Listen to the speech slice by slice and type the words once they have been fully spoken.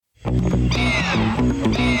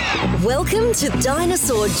Welcome to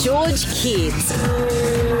Dinosaur George Kids,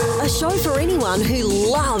 a show for anyone who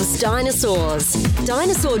loves dinosaurs.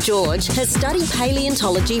 Dinosaur George has studied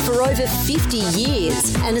paleontology for over 50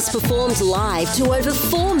 years and has performed live to over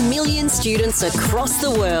 4 million students across the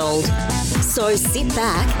world. So sit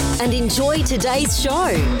back and enjoy today's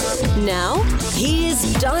show. Now,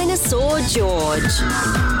 here's Dinosaur George.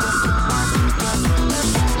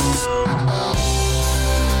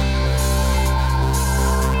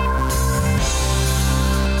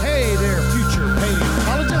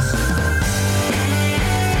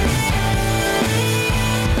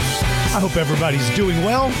 I hope everybody's doing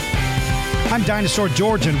well. I'm Dinosaur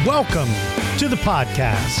George, and welcome to the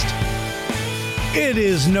podcast. It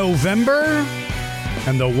is November,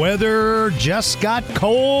 and the weather just got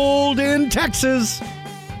cold in Texas.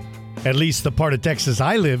 At least the part of Texas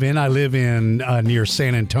I live in. I live in near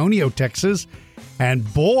San Antonio, Texas,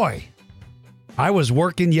 and boy, I was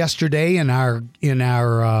working yesterday in our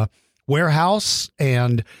warehouse,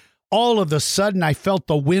 and all of a sudden, I felt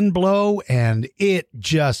the wind blow, and it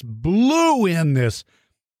just blew in this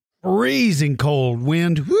freezing cold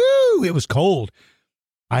wind. Woo! It was cold.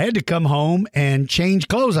 I had to come home and change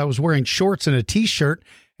clothes. I was wearing shorts and a T-shirt,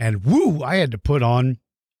 and woo! I had to put on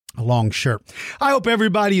a long shirt. I hope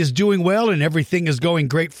everybody is doing well and everything is going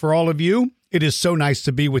great for all of you. It is so nice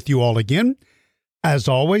to be with you all again. As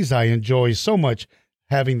always, I enjoy so much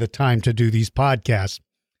having the time to do these podcasts.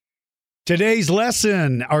 Today's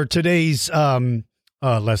lesson, or today's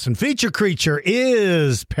lesson feature creature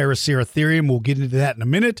is Paraceratherium. We'll get into that in a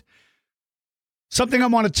minute. Something I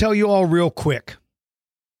want to tell you all real quick.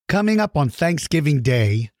 Coming up on Thanksgiving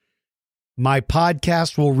Day, my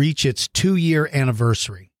podcast will reach its 2-year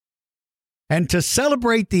anniversary. And to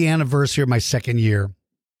celebrate the anniversary of my 2nd year,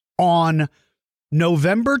 on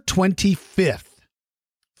November 25th,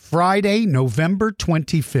 Friday, November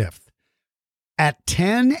 25th, at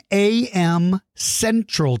 10 a.m.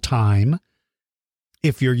 Central Time.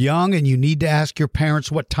 If you're young and you need to ask your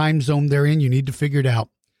parents what time zone they're in, you need to figure it out.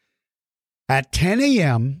 At 10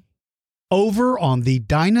 a.m., over on the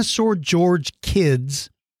Dinosaur George Kids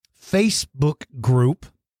Facebook group,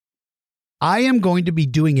 I am going to be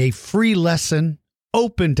doing a free lesson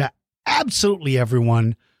open to absolutely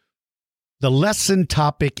everyone. The lesson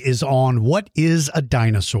topic is on what is a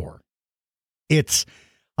dinosaur. It's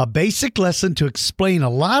a basic lesson to explain a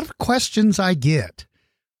lot of questions I get,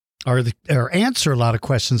 or answer a lot of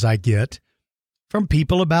questions I get from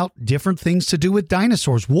people about different things to do with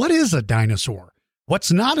dinosaurs. What is a dinosaur?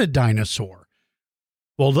 What's not a dinosaur?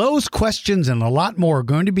 Well, those questions and a lot more are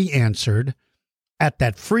going to be answered at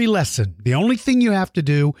that free lesson. The only thing you have to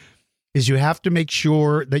do is you have to make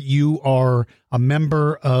sure that you are a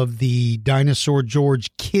member of the Dinosaur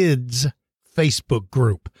George Kids Facebook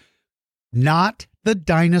group, not the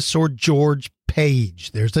Dinosaur George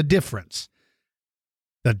page. There's a difference.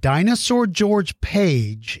 The Dinosaur George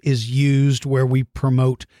page is used where we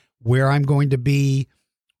promote where I'm going to be,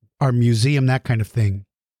 our museum, that kind of thing.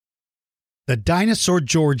 The Dinosaur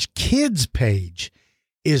George Kids page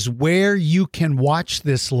is where you can watch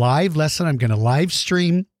this live lesson. I'm going to live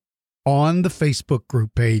stream on the Facebook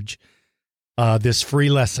group page this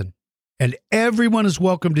free lesson. And everyone is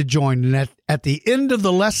welcome to join. And at the end of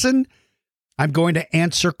the lesson, I'm going to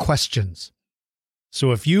answer questions.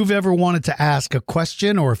 So if you've ever wanted to ask a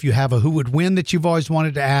question, or if you have a who would win that you've always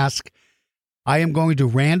wanted to ask, I am going to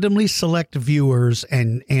randomly select viewers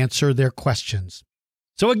and answer their questions.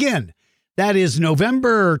 So again, that is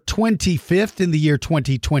November 25th in the year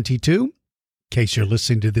 2022, in case you're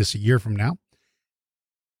listening to this a year from now,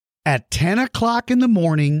 at 10 o'clock in the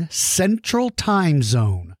morning, Central Time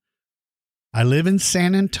Zone. I live in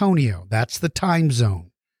San Antonio. That's the time zone.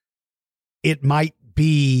 It might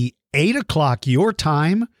be 8 o'clock your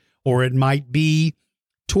time, or it might be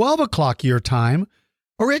 12 o'clock your time,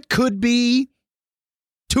 or it could be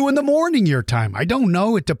 2 in the morning your time. I don't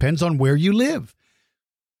know. It depends on where you live.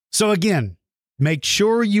 So again, make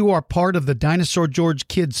sure you are part of the Dinosaur George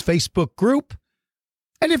Kids Facebook group.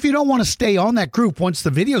 And if you don't want to stay on that group once the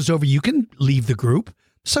video's over, you can leave the group.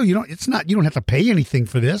 So you don't have to pay anything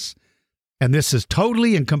for this. And this is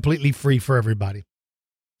totally and completely free for everybody.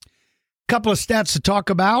 Couple of stats to talk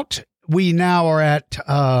about. We now are at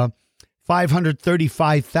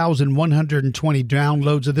 535,120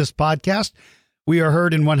 downloads of this podcast. We are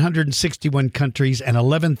heard in 161 countries and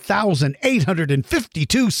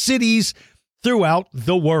 11,852 cities throughout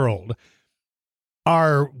the world.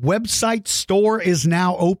 Our website store is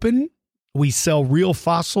now open. We sell real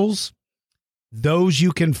fossils. Those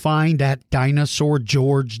you can find at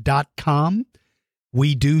dinosaurgeorge.com.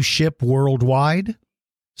 We do ship worldwide.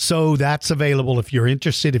 So that's available if you're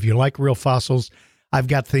interested. If you like real fossils, I've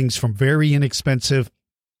got things from very inexpensive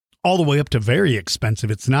all the way up to very expensive.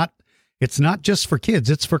 It's not just for kids.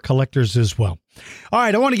 It's for collectors as well. All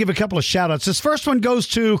right. I want to give a couple of shout outs. This first one goes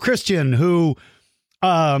to Christian, who is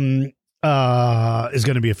going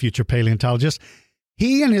to be a future paleontologist.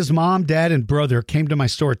 He and his mom, dad, and brother came to my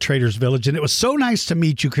store at Traders Village, and it was so nice to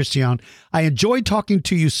meet you, Christian. I enjoyed talking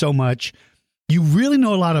to you so much. You really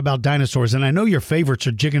know a lot about dinosaurs, and I know your favorites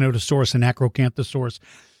are Giganotosaurus and Acrocanthosaurus.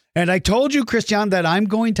 And I told you, Christian, that I'm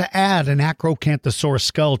going to add an Acrocanthosaurus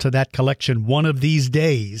skull to that collection one of these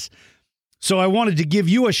days. So I wanted to give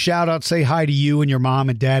you a shout out, say hi to you and your mom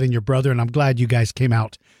and dad and your brother, and I'm glad you guys came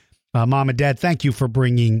out. Mom and Dad, thank you for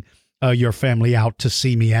bringing your family out to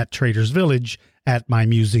see me at Traders Village at my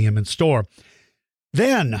museum and store.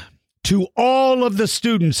 Then, to all of the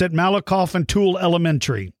students at Malakoff and Toole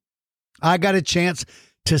Elementary, I got a chance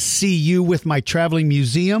to see you with my traveling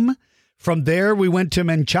museum. From there, we went to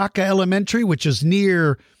Menchaca Elementary, which is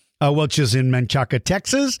in Menchaca,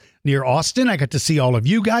 Texas, near Austin. I got to see all of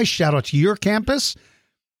you guys. Shout out to your campus.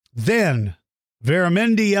 Then,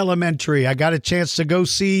 Veramendi Elementary. I got a chance to go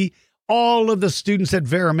see all of the students at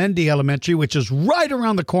Veramendi Elementary, which is right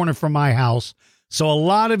around the corner from my house. So a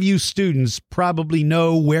lot of you students probably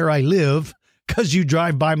know where I live because you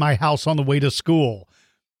drive by my house on the way to school.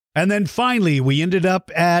 And then finally, we ended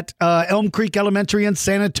up at Elm Creek Elementary in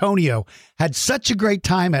San Antonio. Had such a great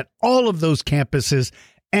time at all of those campuses,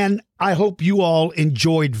 and I hope you all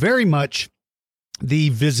enjoyed very much the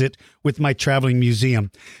visit with my traveling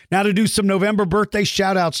museum. Now to do some November birthday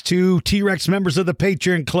shout-outs to T-Rex members of the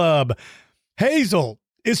Patreon Club. Hazel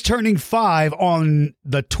is turning 5 on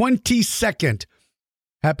the 22nd.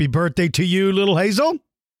 Happy birthday to you, little Hazel.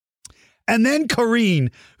 And then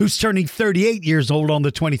Corrine, who's turning 38 years old on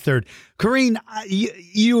the 23rd. Corrine,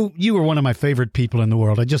 you were one of my favorite people in the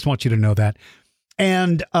world. I just want you to know that.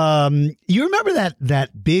 And you remember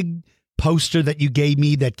that big poster that you gave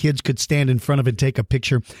me that kids could stand in front of and take a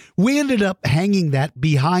picture? We ended up hanging that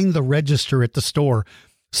behind the register at the store.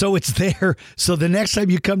 So it's there. So the next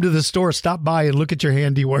time you come to the store, stop by and look at your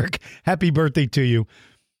handiwork. Happy birthday to you.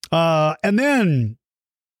 And then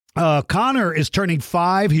Connor is turning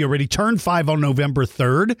 5. He already turned 5 on November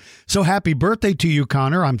 3rd. So happy birthday to you,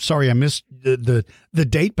 Connor. I'm sorry I missed the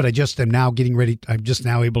date, but I just am now getting ready. I'm just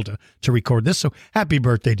now able to record this. So happy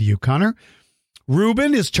birthday to you, Connor.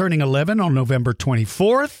 Ruben is turning 11 on November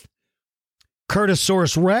 24th.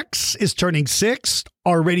 Curtosaurus Rex is turning 6,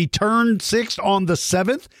 already turned 6 on the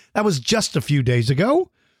 7th. That was just a few days ago.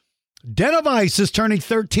 Denovice is turning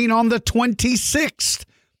 13 on the 26th.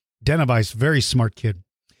 Denovice, very smart kid.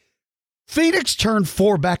 Phoenix turned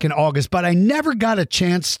 4 back in August, but I never got a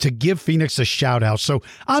chance to give Phoenix a shout out. So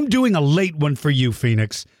I'm doing a late one for you,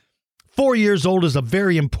 Phoenix. 4 years old is a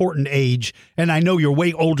very important age, and I know you're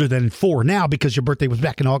way older than 4 now because your birthday was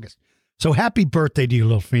back in August. So happy birthday to you,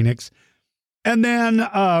 little Phoenix. And then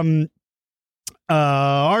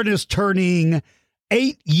Art is turning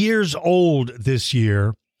 8 years old this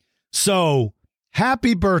year. So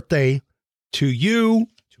happy birthday to you,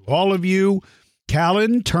 to all of you.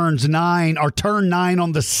 Callan turned 9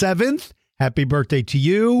 on the 7th. Happy birthday to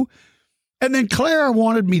you. And then Claire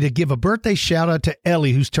wanted me to give a birthday shout out to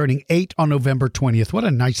Ellie, who's turning 8 on November 20th. What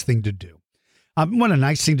a nice thing to do. What a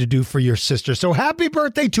nice thing to do for your sister. So happy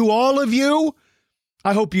birthday to all of you.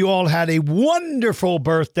 I hope you all had a wonderful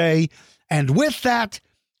birthday. And with that,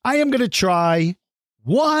 I am going to try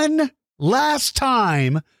one last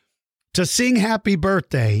time to sing happy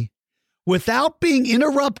birthday without being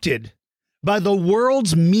interrupted by the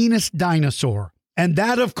world's meanest dinosaur. And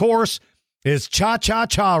that, of course, is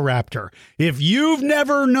Cha-Cha-Cha Raptor. If you've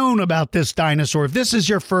never known about this dinosaur, if this is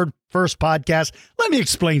your first podcast, let me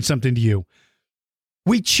explain something to you.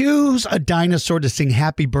 We choose a dinosaur to sing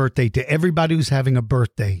happy birthday to everybody who's having a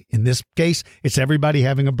birthday. In this case, it's everybody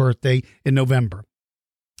having a birthday in November.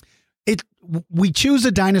 We choose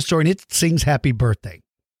a dinosaur and it sings happy birthday.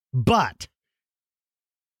 But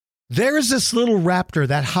there is this little raptor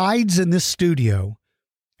that hides in this studio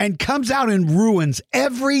and comes out and ruins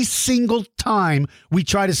every single time we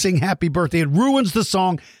try to sing happy birthday. It ruins the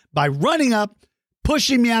song by running up,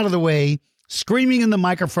 pushing me out of the way, screaming in the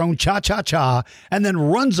microphone, cha-cha-cha, and then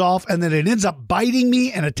runs off, and then it ends up biting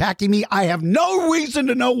me and attacking me. I have no reason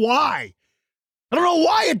to know why. I don't know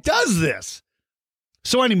why it does this.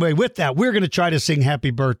 So anyway, with that, we're going to try to sing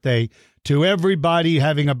happy birthday to everybody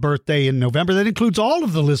having a birthday in November. That includes all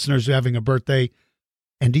of the listeners who are having a birthday,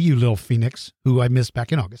 and to you, little Phoenix, who I missed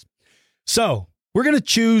back in August. So we're going to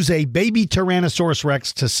choose a baby Tyrannosaurus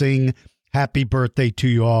Rex to sing happy birthday to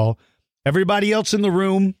you all. Everybody else in the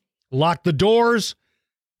room, lock the doors,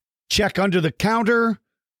 check under the counter,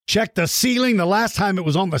 check the ceiling. The last time it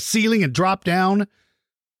was on the ceiling and dropped down.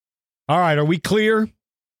 All right, are we clear?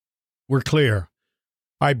 We're clear.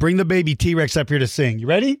 All right, bring the baby T-Rex up here to sing. You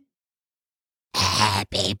ready?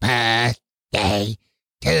 Happy birthday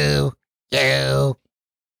to you.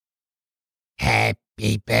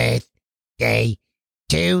 Happy birthday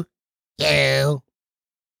to you.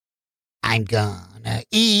 I'm gonna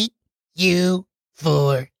eat you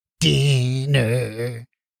for dinner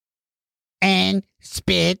and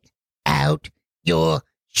spit out your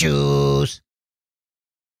shoes.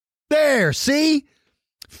 There, see?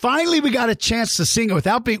 Finally, we got a chance to sing it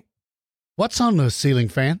without being... What's on the ceiling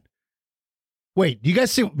fan? Wait, do you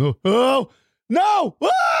guys see... Oh, no!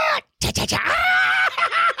 Ah!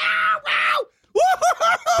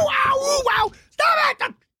 Wow! Stop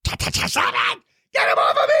it! Stop it! Get him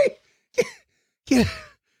off of me! Get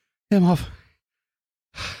him off.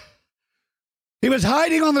 He was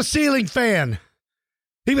hiding on the ceiling fan.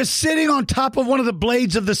 He was sitting on top of one of the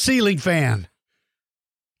blades of the ceiling fan.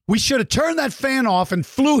 We should have turned that fan off and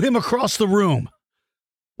flew him across the room.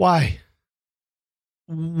 Why?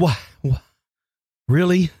 What?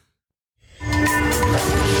 Really?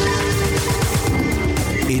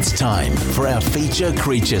 It's time for our Feature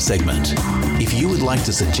Creature segment. If you would like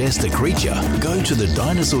to suggest a creature, go to the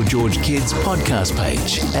Dinosaur George Kids podcast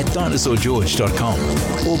page at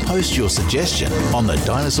dinosaurgeorge.com or post your suggestion on the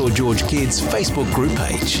Dinosaur George Kids Facebook group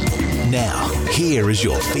page. Now, here is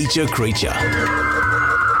your feature creature.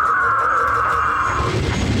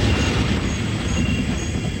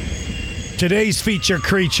 Today's feature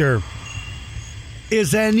creature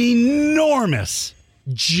is an enormous,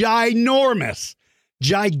 ginormous,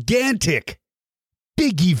 gigantic,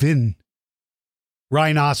 big even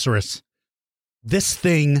rhinoceros. This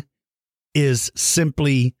thing is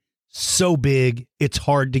simply so big, it's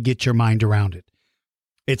hard to get your mind around it.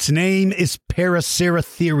 Its name is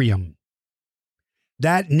Paraceratherium.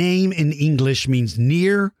 That name in English means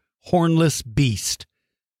near hornless beast.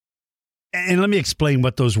 And let me explain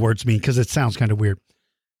what those words mean, because it sounds kind of weird.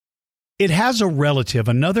 It has a relative,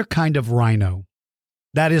 another kind of rhino,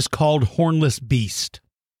 that is called hornless beast.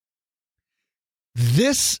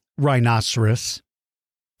 This rhinoceros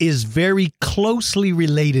is very closely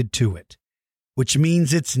related to it, which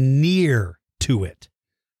means it's near to it.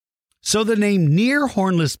 So the name near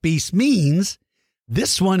hornless beast means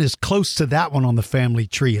this one is close to that one on the family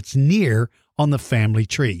tree. It's near on the family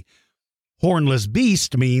tree. Hornless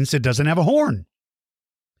beast means it doesn't have a horn.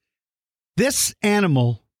 This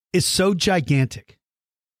animal is so gigantic.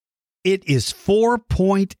 It is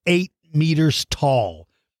 4.8 meters tall.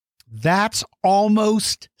 That's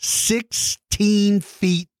almost 16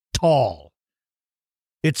 feet tall.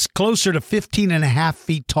 It's closer to 15 and a half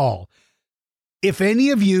feet tall. If any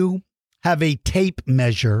of you have a tape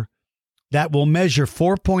measure that will measure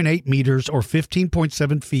 4.8 meters or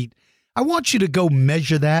 15.7 feet, I want you to go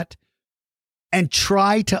measure that and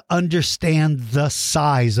try to understand the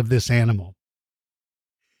size of this animal.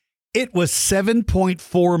 It was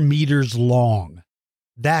 7.4 meters long.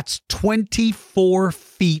 That's 24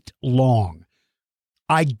 feet long.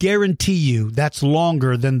 I guarantee you that's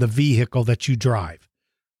longer than the vehicle that you drive.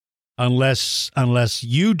 Unless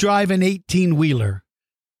you drive an 18-wheeler,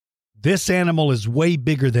 this animal is way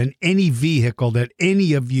bigger than any vehicle that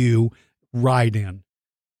any of you ride in.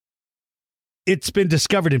 It's been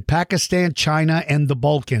discovered in Pakistan, China, and the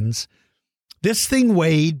Balkans. This thing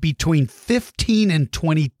weighed between 15 and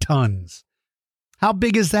 20 tons. How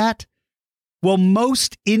big is that? Well,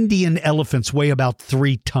 most Indian elephants weigh about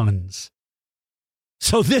 3 tons.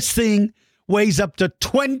 So this thing weighs up to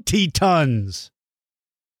 20 tons.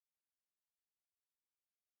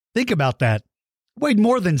 Think about that. It weighed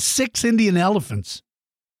more than 6 Indian elephants.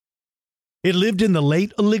 It lived in the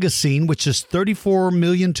late Oligocene, which is 34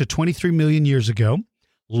 million to 23 million years ago,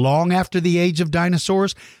 long after the age of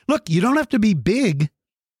dinosaurs. Look, you don't have to be big.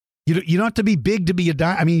 You don't have to be big to be a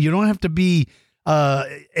dinosaur. I mean, you don't have to be,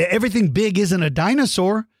 everything big isn't a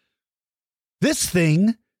dinosaur. This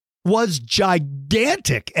thing was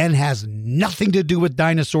gigantic and has nothing to do with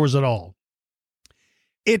dinosaurs at all.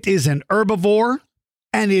 It is an herbivore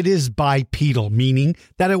and it is bipedal, meaning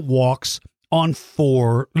that it walks on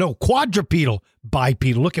quadrupedal,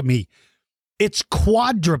 bipedal. Look at me. It's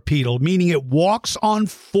quadrupedal, meaning it walks on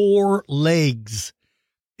 4 legs.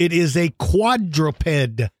 It is a quadruped.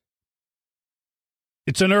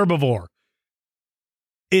 It's an herbivore.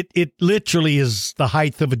 It literally is the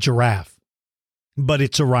height of a giraffe, but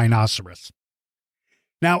it's a rhinoceros.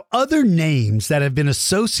 Now, other names that have been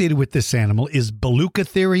associated with this animal is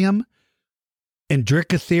Baluchitherium,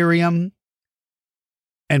 Endrichitherium,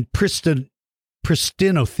 and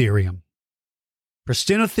Pristinotherium.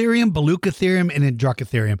 Pristinotherium, Baluchitherium, and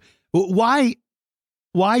Indracotherium. Why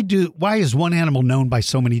is one animal known by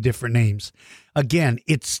so many different names? Again,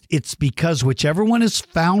 it's because whichever one is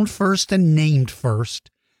found first and named first,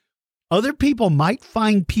 other people might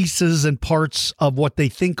find pieces and parts of what they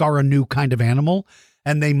think are a new kind of animal,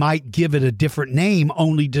 and they might give it a different name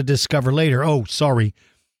only to discover later, oh, sorry,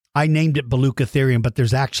 I named it Baluchitherium, but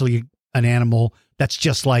there's actually an animal that's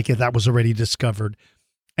just like it that was already discovered,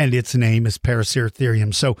 and its name is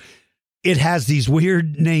Paraceratherium. So it has these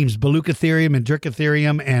weird names, Baluchitherium,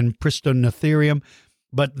 Indracotherium, and Pristinotherium,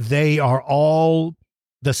 but they are all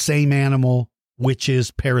the same animal, which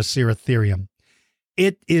is Paraceratherium.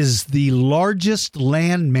 It is the largest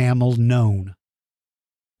land mammal known.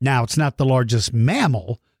 Now, it's not the largest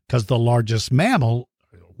mammal, because the largest mammal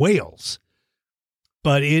are whales,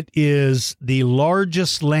 but it is the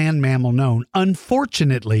largest land mammal known.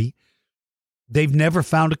 Unfortunately, they've never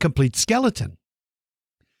found a complete skeleton.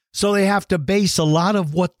 So they have to base a lot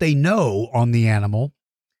of what they know on the animal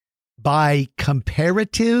by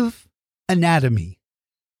comparative anatomy.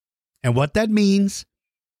 And what that means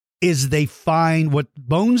is they find what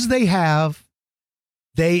bones they have,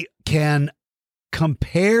 they can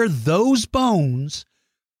compare those bones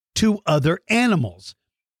to other animals.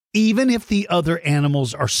 Even if the other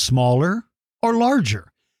animals are smaller or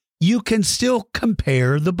larger, you can still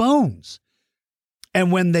compare the bones.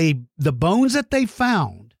 And when the bones that they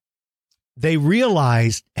found, they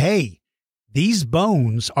realized, hey, these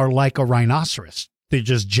bones are like a rhinoceros. They're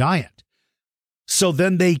just giant. So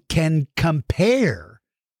then they can compare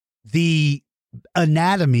the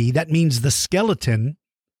anatomy, that means the skeleton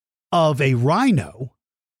of a rhino,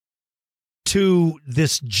 to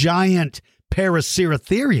this giant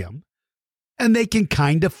Paraceratherium, and they can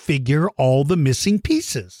kind of figure all the missing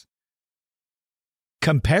pieces.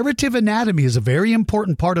 Comparative anatomy is a very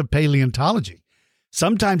important part of paleontology.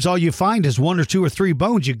 Sometimes all you find is 1 or 2 or 3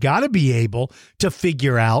 bones. You got to be able to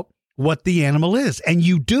figure out what the animal is. And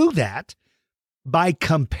you do that by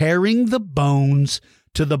comparing the bones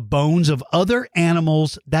to the bones of other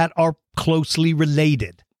animals that are closely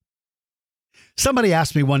related. Somebody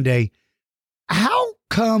asked me one day, how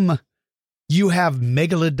come you have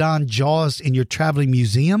megalodon jaws in your traveling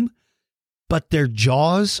museum, but their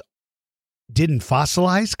jaws didn't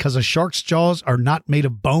fossilize because a shark's jaws are not made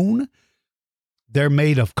of bone? They're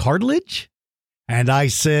made of cartilage. And I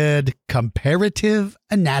said, comparative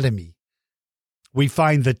anatomy. We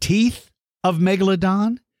find the teeth of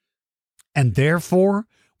megalodon, and therefore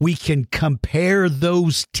we can compare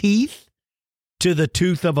those teeth to the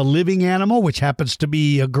tooth of a living animal, which happens to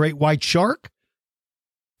be a great white shark.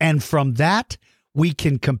 And from that, we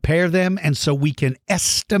can compare them, and so we can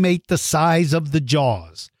estimate the size of the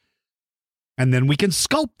jaws. And then we can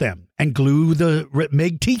sculpt them and glue the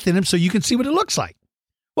meg teeth in them so you can see what it looks like.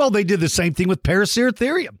 Well, they did the same thing with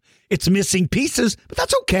Paraceratherium. It's missing pieces, but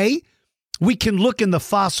that's okay. We can look in the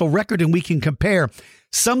fossil record and we can compare.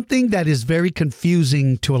 Something that is very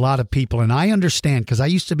confusing to a lot of people, and I understand because I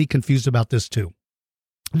used to be confused about this too.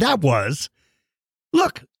 That was,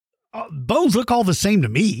 look, bones look all the same to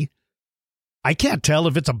me. I can't tell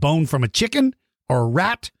if it's a bone from a chicken or a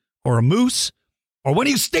rat or a moose or one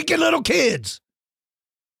of you stinking little kids.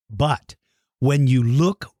 But when you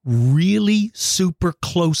look really super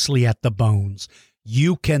closely at the bones,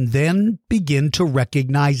 you can then begin to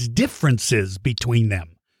recognize differences between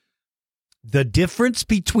them. The difference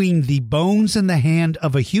between the bones in the hand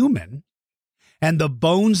of a human and the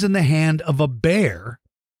bones in the hand of a bear,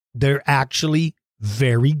 they're actually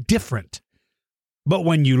very different. But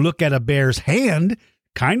when you look at a bear's hand,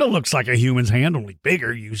 kind of looks like a human's hand, only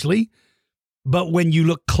bigger usually. But when you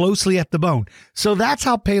look closely at the bone. So that's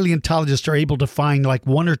how paleontologists are able to find like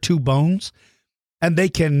 1 or 2 bones, and they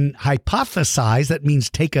can hypothesize, that means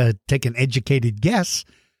take an educated guess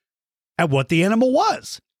at what the animal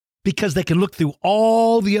was, because they can look through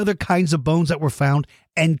all the other kinds of bones that were found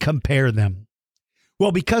and compare them.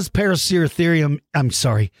 Well, because Paraceratherium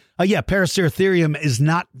is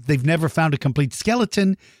not, they've never found a complete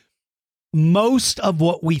skeleton, most of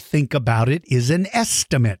what we think about it is an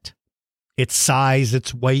estimate. Its size,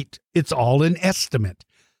 its weight, it's all an estimate.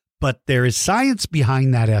 But there is science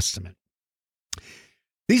behind that estimate.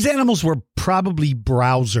 These animals were probably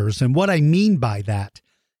browsers, and what I mean by that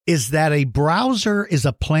is that a browser is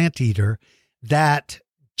a plant eater that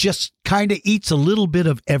just kind of eats a little bit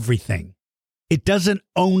of everything. It doesn't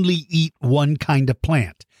only eat one kind of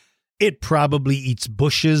plant. It probably eats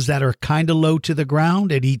bushes that are kind of low to the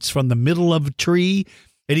ground. It eats from the middle of a tree.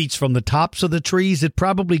 It eats from the tops of the trees. It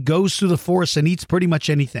probably goes through the forest and eats pretty much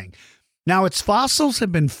anything. Now, its fossils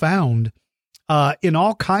have been found in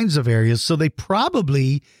all kinds of areas. So they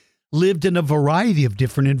probably lived in a variety of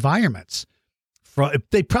different environments.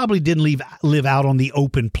 They probably didn't live out on the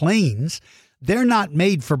open plains. They're not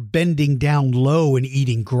made for bending down low and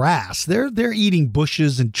eating grass. They're eating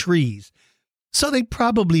bushes and trees. So they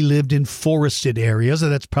probably lived in forested areas,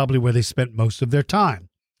 and that's probably where they spent most of their time.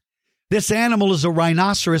 This animal is a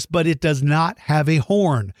rhinoceros, but it does not have a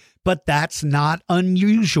horn. But that's not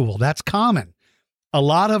unusual. That's common. A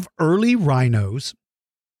lot of early rhinos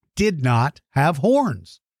did not have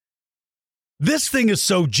horns. This thing is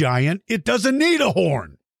so giant, it doesn't need a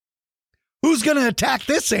horn. Who's going to attack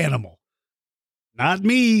this animal? Not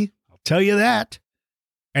me, I'll tell you that.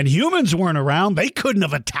 And humans weren't around. They couldn't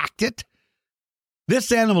have attacked it.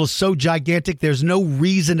 This animal is so gigantic, there's no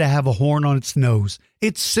reason to have a horn on its nose.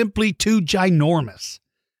 It's simply too ginormous.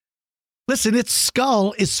 Listen, its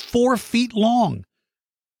skull is 4 feet long.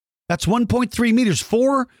 That's 1.3 meters,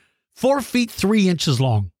 4 feet 3 inches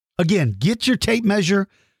long. Again, get your tape measure.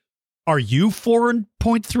 Are you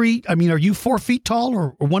 4.3? I mean, are you 4 feet tall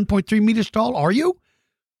or 1.3 meters tall? Are you?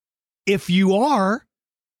 If you are,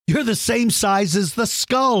 you're the same size as the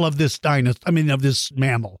skull of this of this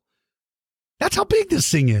mammal. That's how big this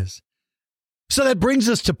thing is. So that brings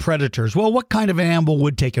us to predators. Well, what kind of an animal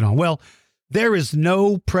would take it on? Well, there is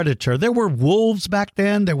no predator. There were wolves back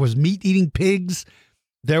then. There was meat-eating pigs.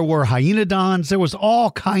 There were hyenodons. There was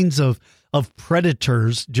all kinds of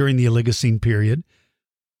predators during the Oligocene period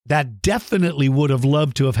that definitely would have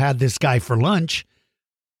loved to have had this guy for lunch.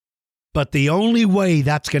 But the only way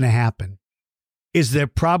that's going to happen is they're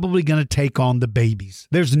probably going to take on the babies.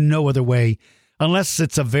 There's no other way, unless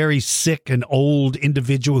it's a very sick and old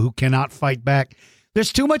individual who cannot fight back.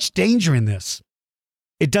 There's too much danger in this.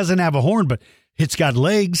 It doesn't have a horn, but it's got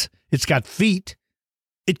legs. It's got feet.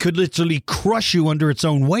 It could literally crush you under its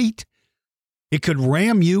own weight. It could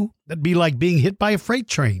ram you. That'd be like being hit by a freight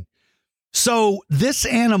train. So this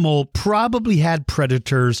animal probably had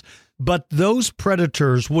predators, but those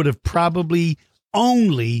predators would have probably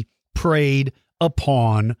only preyed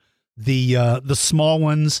upon the small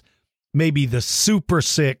ones, maybe the super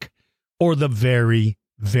sick or the very,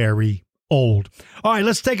 very old. All right,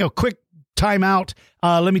 let's take a quick time out.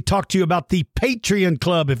 Let me talk to you about the Patreon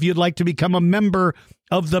Club if you'd like to become a member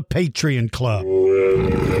of the Patreon Club.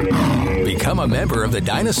 Become a member of the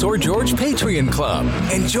Dinosaur George Patreon Club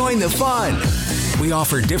and join the fun. We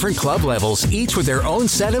offer different club levels, each with their own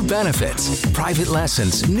set of benefits. Private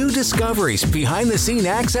lessons, new discoveries, behind-the-scene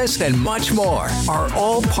access, and much more are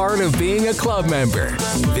all part of being a club member.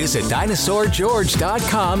 Visit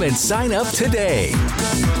dinosaurgeorge.com and sign up today.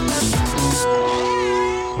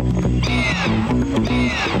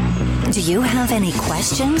 Do you have any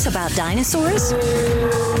questions about dinosaurs?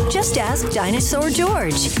 Just ask Dinosaur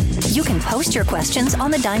George. You can post your questions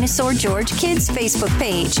on the Dinosaur George Kids Facebook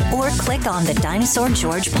page or click on the Dinosaur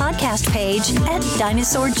George podcast page at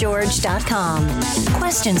dinosaurgeorge.com.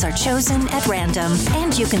 Questions are chosen at random,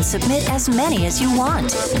 and you can submit as many as you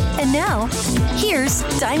want. And now, here's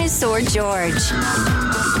Dinosaur George.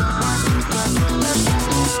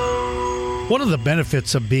 One of the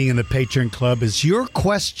benefits of being in the Patreon Club is your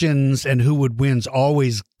questions and who would wins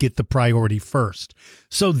always get the priority first.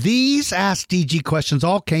 So these Ask DG questions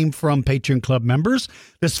all came from Patreon Club members.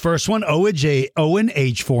 This first one, Owen,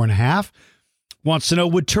 age 4.5, wants to know,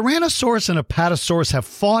 would Tyrannosaurus and Apatosaurus have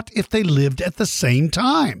fought if they lived at the same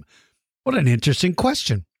time? What an interesting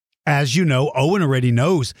question. As you know, Owen already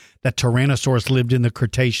knows that Tyrannosaurus lived in the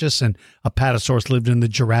Cretaceous and Apatosaurus lived in the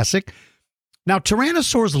Jurassic. Now,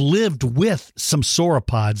 Tyrannosaurs lived with some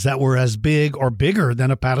sauropods that were as big or bigger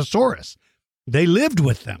than Apatosaurus. They lived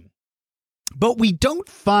with them. But we don't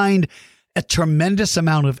find a tremendous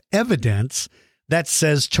amount of evidence that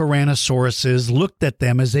says Tyrannosauruses looked at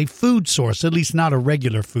them as a food source, at least not a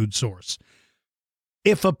regular food source.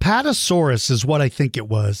 If Apatosaurus is what I think it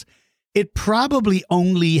was, it probably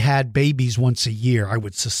only had babies once a year, I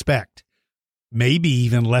would suspect. Maybe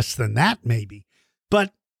even less than that, maybe.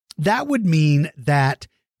 But that would mean that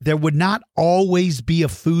there would not always be a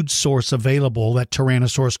food source available that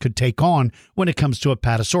Tyrannosaurus could take on when it comes to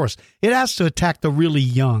Apatosaurus. It has to attack the really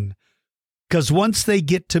young, because once they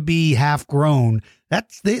get to be half grown,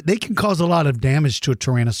 they can cause a lot of damage to a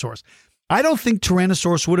Tyrannosaurus. I don't think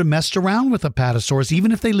Tyrannosaurus would have messed around with Apatosaurus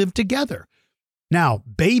even if they lived together. Now,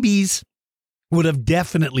 babies would have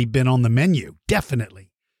definitely been on the menu, definitely.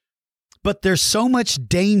 But there's so much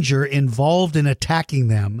danger involved in attacking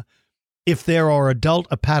them if there are adult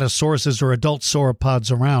Apatosauruses or adult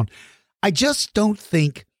sauropods around. I just don't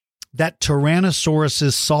think that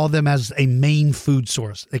Tyrannosauruses saw them as a main food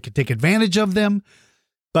source. They could take advantage of them,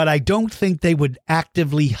 but I don't think they would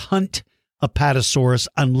actively hunt Apatosaurus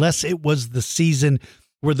unless it was the season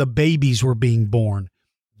where the babies were being born.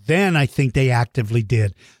 Then I think they actively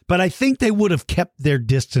did. But I think they would have kept their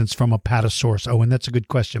distance from Apatosaurus. Oh, and that's a good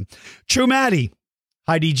question. True Maddie.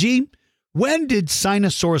 Hi, DG. When did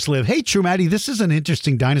Sinosaurus live? Hey, True Maddie, this is an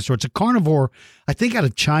interesting dinosaur. It's a carnivore, I think out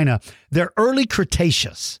of China. They're early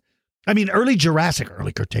Cretaceous. Early Jurassic.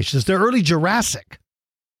 Early Cretaceous. They're early Jurassic.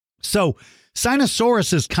 So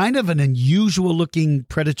Sinosaurus is kind of an unusual looking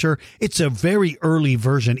predator. It's a very early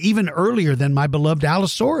version, even earlier than my beloved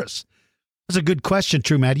Allosaurus. That's a good question,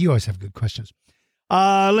 True Maddie. You always have good questions.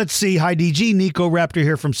 Let's see. Hi, DG. Nico Raptor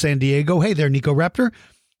here from San Diego. Hey there, Nico Raptor.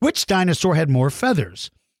 Which dinosaur had more feathers,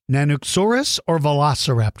 Nanosaurus or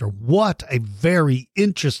Velociraptor? What a very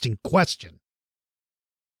interesting question.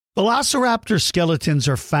 Velociraptor skeletons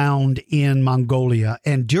are found in Mongolia,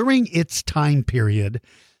 and during its time period,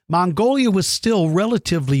 Mongolia was still a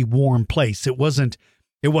relatively warm place. It wasn't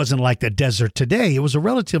like the desert today. It was a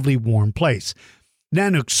relatively warm place.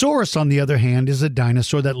 Nanosaurus, on the other hand, is a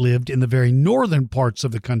dinosaur that lived in the very northern parts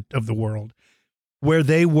of the world, where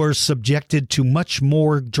they were subjected to much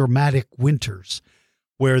more dramatic winters,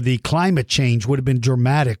 where the climate change would have been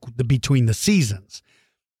dramatic between the seasons.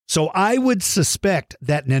 So I would suspect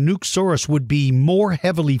that Nanosaurus would be more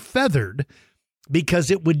heavily feathered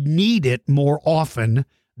because it would need it more often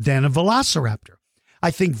than a Velociraptor.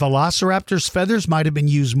 I think Velociraptor's feathers might have been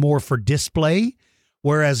used more for display,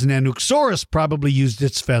 whereas Nanosaurus probably used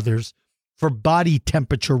its feathers for body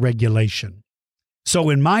temperature regulation. So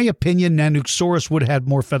in my opinion, Nanosaurus would have had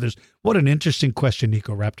more feathers. What an interesting question,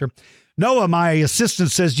 Nico Raptor. Noah, my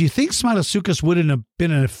assistant, says, do you think Smilasuchus wouldn't have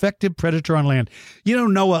been an effective predator on land?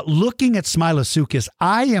 Noah, looking at Smilasuchus,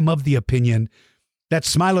 I am of the opinion that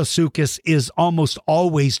Smilasuchus is almost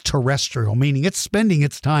always terrestrial, meaning it's spending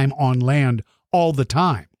its time on land all the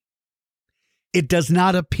time. It does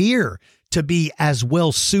not appear to be as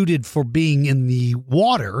well suited for being in the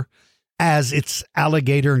water as its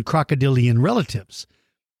alligator and crocodilian relatives.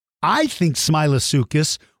 I think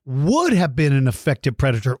Smilasuchus would have been an effective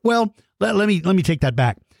predator. Well, let me take that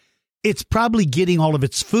back. It's probably getting all of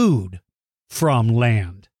its food from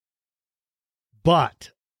land.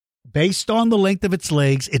 But based on the length of its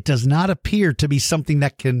legs, it does not appear to be something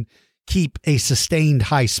that can keep a sustained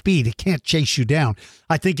high speed. It can't chase you down.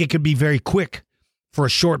 I think it could be very quick for a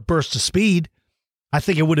short burst of speed. I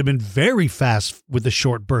think it would have been very fast with a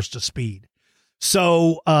short burst of speed.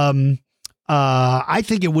 So I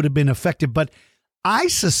think it would have been effective, but I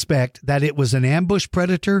suspect that it was an ambush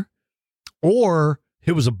predator or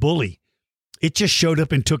it was a bully. It just showed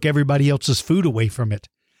up and took everybody else's food away from it.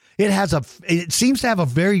 It seems to have a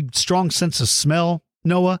very strong sense of smell,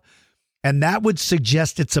 Noah, and that would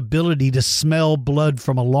suggest its ability to smell blood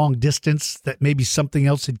from a long distance that maybe something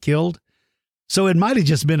else had killed. So it might have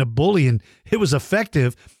just been a bully, and it was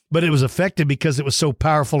effective, but it was effective because it was so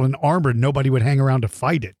powerful and armored, nobody would hang around to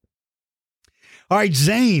fight it. All right,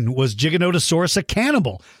 Zane, was Giganotosaurus a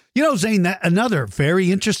cannibal? Zane, that another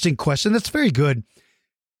very interesting question. That's very good.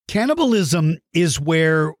 Cannibalism is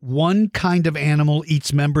where one kind of animal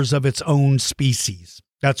eats members of its own species.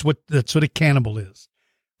 That's what a cannibal is.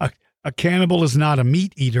 A cannibal is not a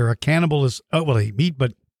meat eater. A cannibal is, they eat meat,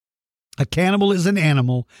 but a cannibal is an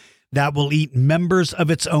animal that will eat members of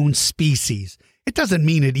its own species. It doesn't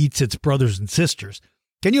mean it eats its brothers and sisters.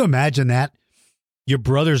 Can you imagine that? Your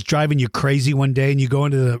brother's driving you crazy one day and you go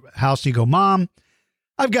into the house and you go, Mom,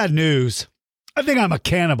 I've got news. I think I'm a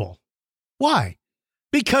cannibal. Why?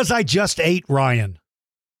 Because I just ate Ryan.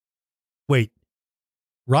 Wait,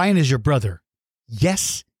 Ryan is your brother?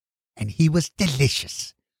 Yes, and he was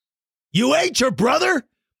delicious. You ate your brother?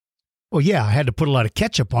 Well, yeah, I had to put a lot of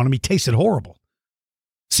ketchup on him. He tasted horrible.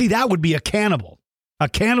 See, that would be a cannibal. A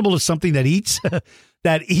cannibal is something that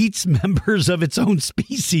eats members of its own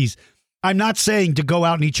species. I'm not saying to go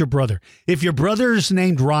out and eat your brother. If your brother is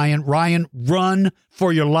named Ryan, run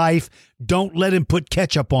for your life. Don't let him put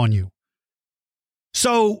ketchup on you.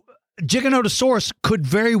 So Giganotosaurus could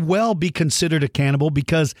very well be considered a cannibal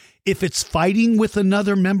because if it's fighting with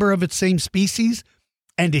another member of its same species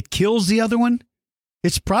and it kills the other one,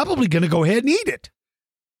 it's probably going to go ahead and eat it.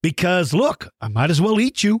 Because, look, I might as well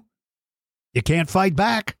eat you. You can't fight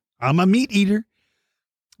back. I'm a meat eater.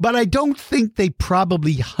 But I don't think they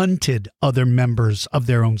probably hunted other members of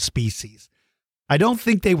their own species. I don't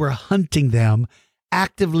think they were hunting them,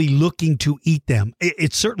 actively looking to eat them.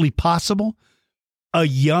 It's certainly possible. A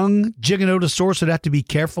young Giganotosaurus would have to be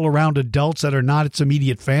careful around adults that are not its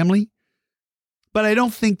immediate family. But I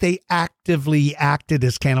don't think they actively acted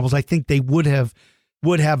as cannibals. I think they would have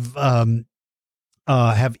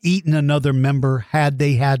eaten another member had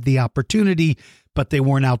they had the opportunity but they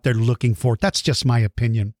weren't out there looking for it. That's just my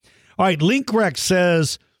opinion. All right, Link Rex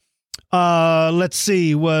says, let's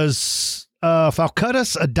see, was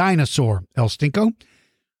Falcutus a dinosaur, El Stinko?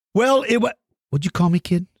 Well, what'd you call me,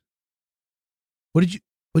 kid? What'd you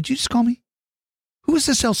just call me? Who is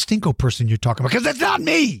this El Stinko person you're talking about? Because that's not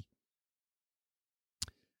me.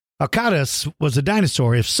 Falcutus was a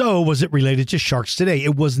dinosaur. If so, was it related to sharks today?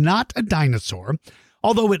 It was not a dinosaur.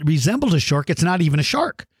 Although it resembled a shark, it's not even a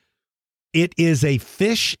shark. It is a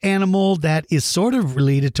fish animal that is sort of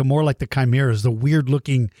related to more like the chimeras, the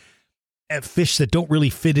weird-looking fish that don't really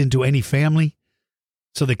fit into any family,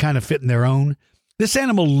 so they kind of fit in their own. This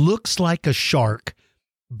animal looks like a shark,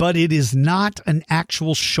 but it is not an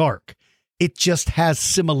actual shark. It just has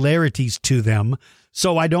similarities to them.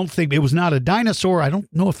 So I don't think it was not a dinosaur. I don't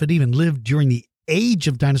know if it even lived during the age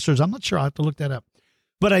of dinosaurs. I'm not sure. I'll have to look that up.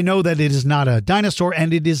 But I know that it is not a dinosaur,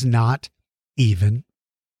 and it is not even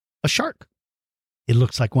a shark. It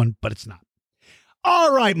looks like one, but it's not.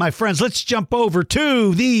 All right, my friends, let's jump over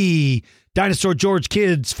to the Dinosaur George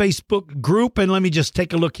Kids Facebook group, and let me just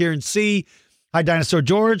take a look here and see. Hi, Dinosaur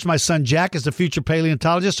George. My son Jack is the future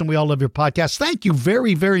paleontologist, and we all love your podcast. Thank you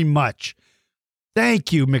very, very much.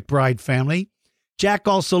 Thank you, McBride family. Jack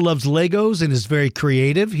also loves Legos and is very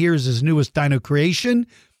creative. Here's his newest dino creation,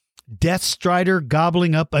 Death Strider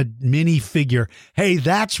gobbling up a mini figure. Hey,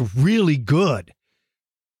 that's really good.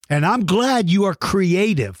 And I'm glad you are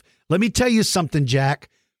creative. Let me tell you something, Jack.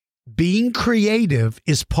 Being creative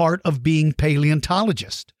is part of being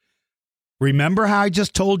paleontologist. Remember how I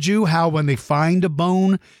just told you how when they find a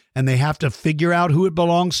bone and they have to figure out who it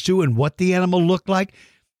belongs to and what the animal looked like?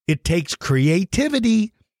 It takes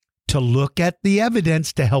creativity to look at the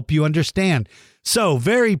evidence to help you understand. So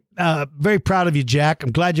very proud of you, Jack.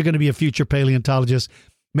 I'm glad you're going to be a future paleontologist.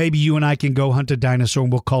 Maybe you and I can go hunt a dinosaur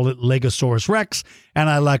and we'll call it Legosaurus Rex. And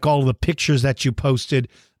I like all of the pictures that you posted,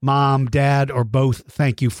 Mom, Dad, or both.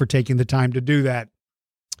 Thank you for taking the time to do that.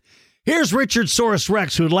 Here's Richard Saurus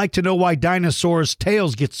Rex, who would like to know why dinosaurs'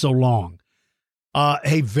 tails get so long.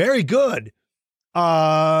 Hey, very good.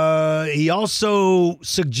 He also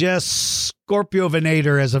suggests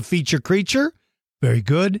Scorpiovenator as a feature creature. Very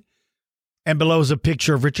good. And below is a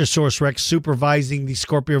picture of Richardosaurus Rex supervising the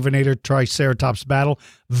Scorpiovenator Triceratops battle.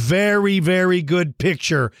 Very, very good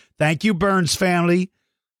picture. Thank you, Burns family.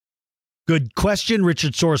 Good question,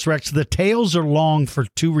 Richardosaurus Rex. The tails are long for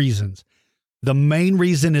two reasons. The main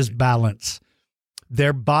reason is balance.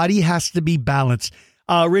 Their body has to be balanced.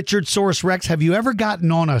 Richardosaurus Rex, have you ever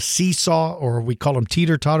gotten on a seesaw, or we call them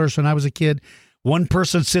teeter-totters when I was a kid? One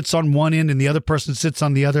person sits on one end and the other person sits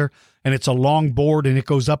on the other, and it's a long board and it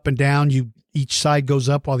goes up and down. Each side goes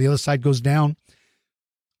up while the other side goes down.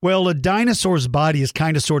 Well, a dinosaur's body is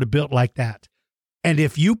kind of sort of built like that. And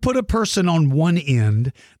if you put a person on one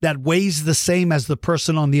end that weighs the same as the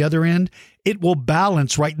person on the other end, it will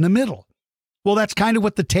balance right in the middle. Well, that's kind of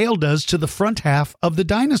what the tail does to the front half of the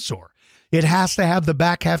dinosaur. It has to have the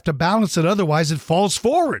back half to balance it, otherwise it falls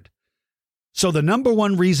forward. So the number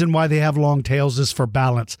one reason why they have long tails is for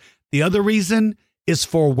balance. The other reason is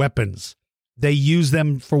for weapons. They use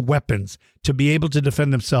them for weapons to be able to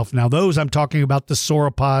defend themselves. Now, those I'm talking about the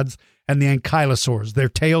sauropods and the ankylosaurs, their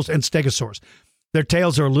tails, and stegosaurs. Their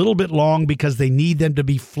tails are a little bit long because they need them to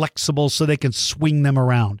be flexible so they can swing them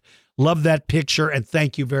around. Love that picture, and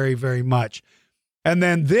thank you very, very much. And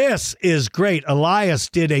then this is great. Elias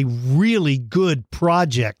did a really good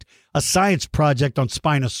project, a science project on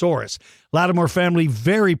Spinosaurus. Lattimore family,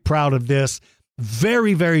 very proud of this.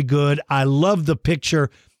 Very, very good. I love the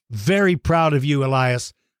picture. Very proud of you,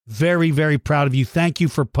 Elias. Very, very proud of you. Thank you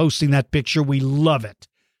for posting that picture. We love it.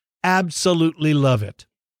 Absolutely love it.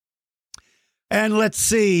 And let's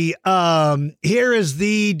see. Here is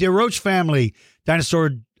the DeRoche family.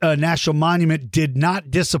 Dinosaur National Monument did not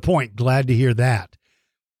disappoint. Glad to hear that.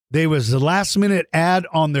 There was a last-minute ad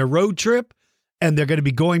on their road trip, and they're going to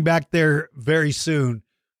be going back there very soon.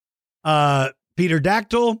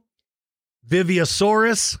 Pterodactyl,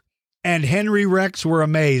 Viviosaurus, and Henry Rex were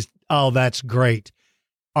amazed. Oh, that's great.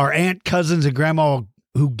 Our aunt, cousins, and grandma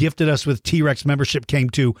who gifted us with T-Rex membership came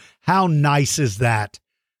too. How nice is that?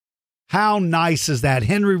 How nice is that?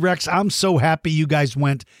 Henry Rex, I'm so happy you guys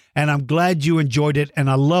went, and I'm glad you enjoyed it, and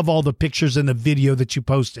I love all the pictures and the video that you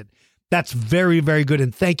posted. That's very, very good,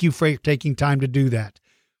 and thank you for taking time to do that.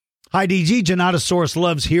 Hi, DG. Genotosaurus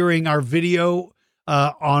loves hearing our video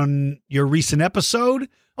on your recent episode.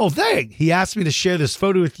 Oh, thanks. He asked me to share this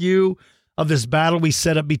photo with you of this battle we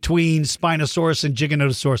set up between Spinosaurus and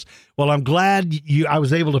Giganotosaurus. Well, I'm glad I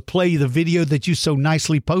was able to play the video that you so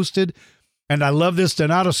nicely posted. And I love this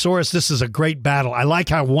Donatosaurus. This is a great battle. I like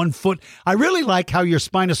how I really like how your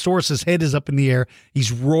Spinosaurus's head is up in the air.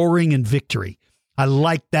 He's roaring in victory. I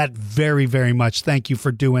like that very, very much. Thank you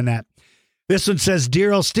for doing that. This one says,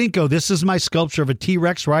 Dear El Stinko, this is my sculpture of a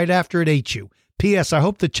T-Rex right after it ate you. P.S. I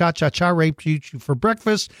hope the cha-cha-cha raped you for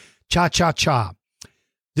breakfast. Cha-cha-cha.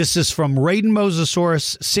 This is from Raiden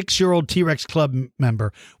Mosasaurus, 6-year-old T-Rex Club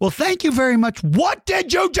member. Well, thank you very much. What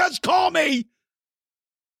did you just call me?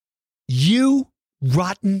 You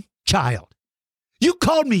rotten child. You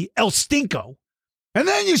called me El Stinko, and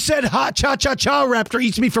then you said, ha, cha-cha-cha raptor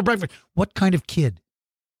eats me for breakfast. What kind of kid?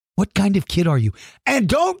 What kind of kid are you? And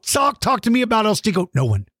don't talk to me about El Stinko. No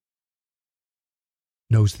one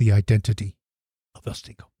knows the identity of El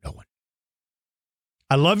Stinko. No one.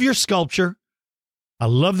 I love your sculpture. I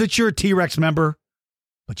love that you're a T-Rex member,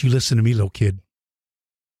 but you listen to me, little kid.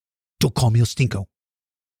 Don't call me El Stinko.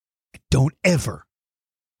 Don't ever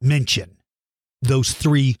mention those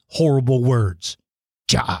 3 horrible words.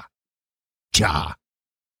 Cha, cha,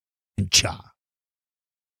 and cha.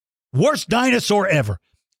 Worst dinosaur ever.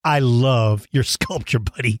 I love your sculpture,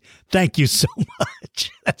 buddy. Thank you so much.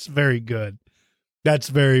 That's very good. That's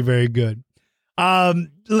very, very good.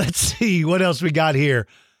 Let's see what else we got here.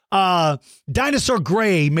 Dinosaur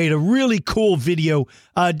Gray made a really cool video.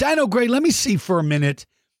 Dino Gray, let me see for a minute.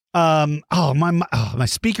 My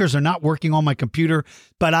speakers are not working on my computer,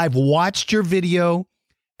 but I've watched your video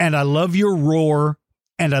and I love your roar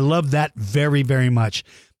and I love that very, very much.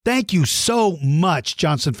 Thank you so much,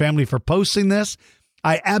 Johnson family, for posting this.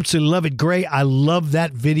 I absolutely love it. Gray, I love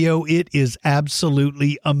that video. It is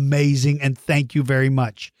absolutely amazing, and thank you very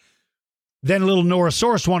much. Then little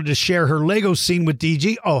Norasaurus wanted to share her Lego scene with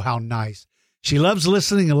DG. Oh, how nice. She loves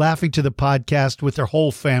listening and laughing to the podcast with her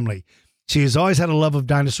whole family. She has always had a love of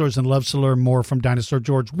dinosaurs and loves to learn more from Dinosaur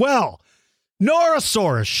George. Well,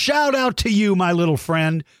 Norasaurus, shout out to you, my little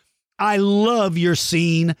friend. I love your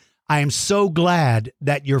scene. I am so glad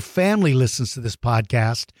that your family listens to this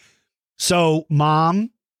podcast. So,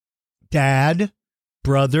 Mom, Dad,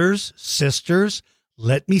 brothers, sisters,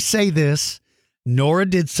 let me say this. Nora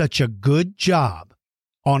did such a good job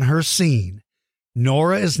on her scene.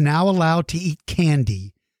 Nora is now allowed to eat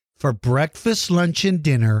candy for breakfast, lunch, and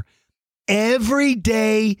dinner every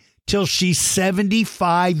day till she's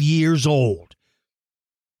 75 years old.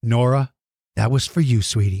 Nora, that was for you,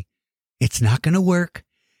 sweetie. It's not going to work.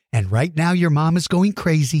 And right now your mom is going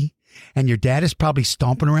crazy. And your dad is probably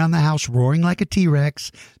stomping around the house roaring like a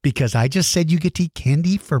T-Rex because I just said you get to eat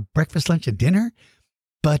candy for breakfast, lunch, and dinner.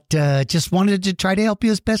 But just wanted to try to help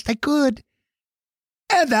you as best I could.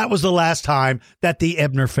 And that was the last time that the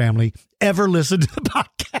Ebner family ever listened to the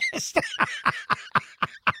podcast.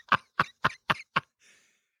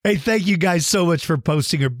 Hey, thank you guys so much for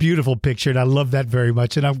posting a beautiful picture. And I love that very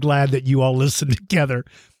much. And I'm glad that you all listened together.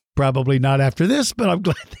 Probably not after this, but I'm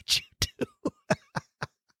glad that you do.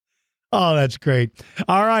 Oh, that's great.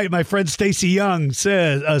 All right. My friend Stacy Young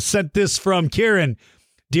says, sent this from Kieran.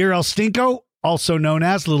 Dear El Stinko, also known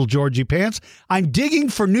as Little Georgie Pants, I'm digging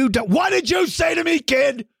for new... What did you say to me,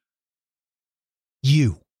 kid?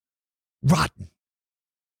 You. Rotten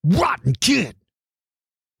kid.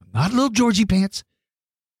 I'm not Little Georgie Pants.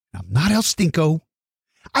 I'm not El Stinko.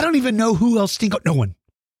 I don't even know who El Stinko... No one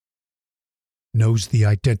knows the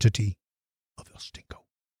identity of El Stinko.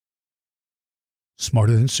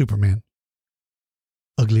 Smarter than Superman.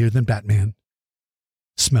 Uglier than Batman.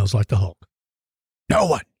 Smells like the Hulk. No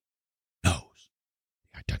one knows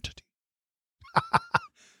the identity.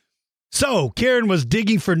 So, Karen was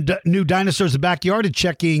digging for new dinosaurs in the backyard and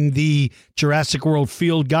checking the Jurassic World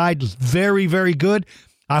Field Guide. Very, very good.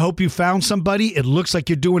 I hope you found somebody. It looks like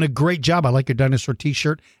you're doing a great job. I like your dinosaur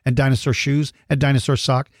t-shirt and dinosaur shoes and dinosaur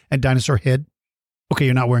sock and dinosaur head. Okay,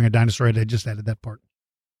 you're not wearing a dinosaur head. I just added that part.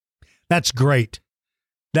 That's great.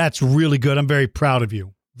 That's really good. I'm very proud of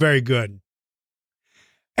you. Very good.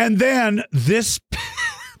 And then this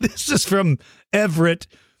is from Everett,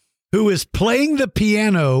 who is playing the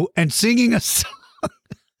piano and singing a song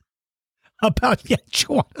about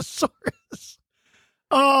Yetchuanosaurus.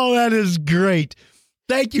 Oh, that is great.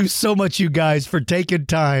 Thank you so much, you guys, for taking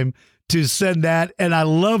time to send that. And I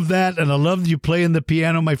love that. And I love you playing the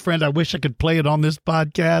piano, my friend. I wish I could play it on this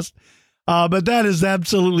podcast. But that is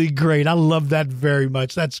absolutely great. I love that very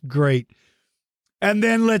much. That's great. And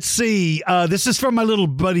then let's see. This is from my little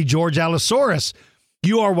buddy, George Allosaurus.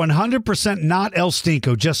 You are 100% not El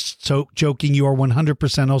Stinko. Just so joking. You are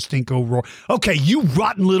 100% El Stinko. Roar. Okay, you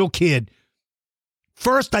rotten little kid.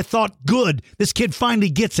 First, I thought, good, this kid finally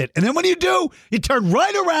gets it. And then when you do, you turn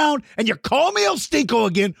right around and you call me El Stinko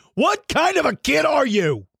again. What kind of a kid are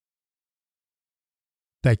you?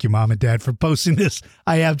 Thank you, Mom and Dad, for posting this.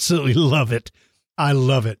 I absolutely love it. I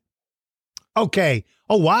love it. Okay.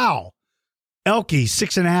 Oh, wow. Elkie,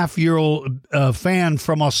 6.5-year-old fan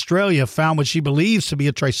from Australia, found what she believes to be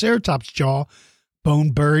a Triceratops jaw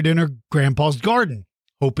bone buried in her grandpa's garden.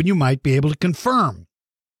 Hoping you might be able to confirm.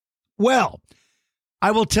 Well,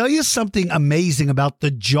 I will tell you something amazing about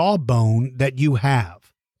the jawbone that you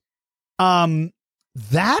have.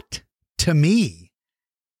 That, to me,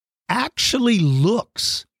 actually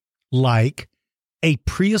looks like a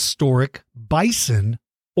prehistoric bison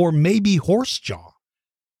or maybe horse jaw.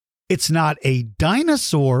 It's not a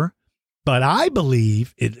dinosaur, but I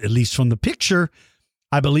believe, at least from the picture,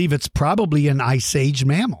 I believe it's probably an Ice Age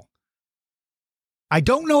mammal. I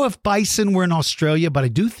don't know if bison were in Australia, but I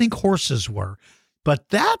do think horses were. But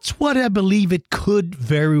that's what I believe it could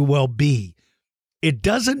very well be. It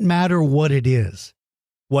doesn't matter what it is.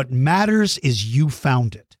 What matters is you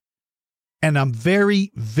found it. And I'm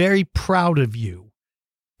very, very proud of you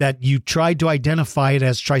that you tried to identify it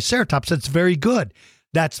as Triceratops. That's very good.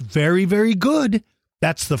 That's very, very good.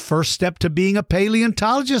 That's the first step to being a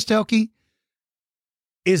paleontologist, Elkie,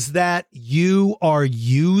 is that you are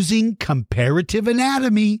using comparative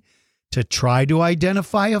anatomy to try to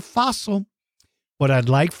identify a fossil. What I'd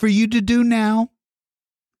like for you to do now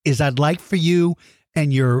is I'd like for you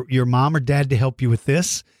and your mom or dad to help you with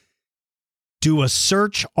this. Do a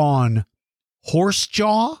search on horse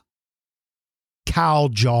jaw, cow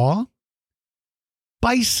jaw,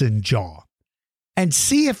 bison jaw, and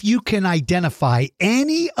see if you can identify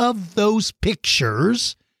any of those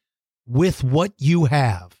pictures with what you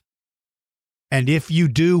have. And if you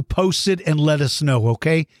do, post it and let us know,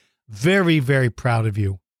 okay? Very, very proud of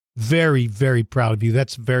you. Very, very proud of you.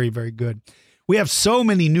 That's very, very good. We have so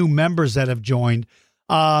many new members that have joined.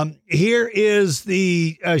 Here is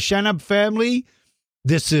the Shanab family.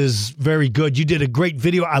 This is very good. You did a great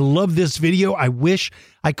video. I love this video. I wish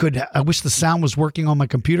the sound was working on my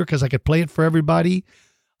computer because I could play it for everybody.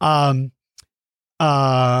 I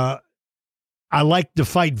like the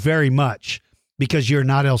fight very much because you're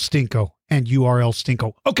not El Stinko and you are El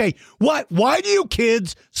Stinko. Okay, what? Why do you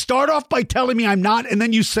kids start off by telling me I'm not and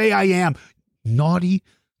then you say I am? Naughty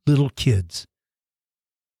little kids.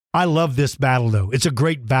 I love this battle, though. It's a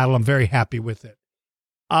great battle. I'm very happy with it.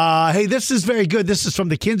 Hey, this is very good. This is from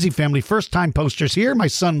the Kinsey family. First-time posters here. My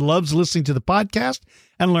son loves listening to the podcast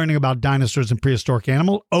and learning about dinosaurs and prehistoric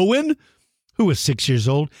animals. Owen, who is 6 years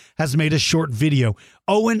old, has made a short video.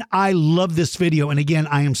 Owen, I love this video. And again,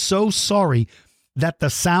 I am so sorry that the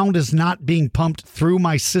sound is not being pumped through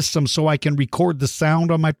my system so I can record the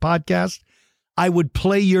sound on my podcast. I would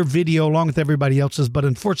play your video along with everybody else's, but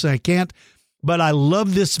unfortunately I can't. But I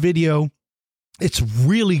love this video. It's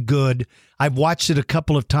really good. I've watched it a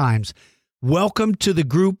couple of times. Welcome to the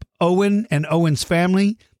group, Owen and Owen's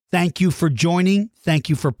family. Thank you for joining. Thank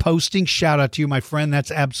you for posting. Shout out to you, my friend.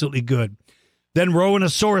 That's absolutely good. Then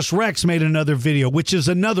Rowanosaurus Rex made another video, which is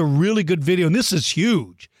another really good video. And this is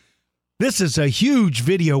huge. This is a huge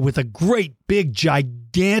video with a great, big,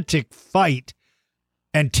 gigantic fight.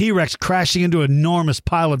 And T-Rex crashing into an enormous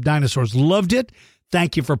pile of dinosaurs. Loved it.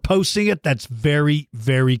 Thank you for posting it. That's very,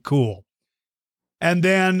 very cool. And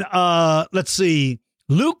then, let's see,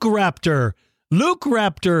 Luke Raptor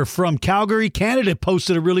from Calgary, Canada,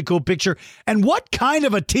 posted a really cool picture. And what kind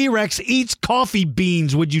of a T-Rex eats coffee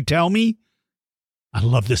beans, would you tell me? I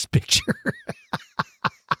love this picture.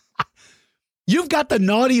 You've got the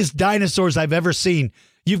naughtiest dinosaurs I've ever seen.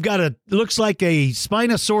 You've got looks like a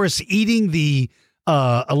Spinosaurus eating the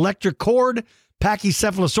electric cord.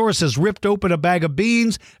 Pachycephalosaurus has ripped open a bag of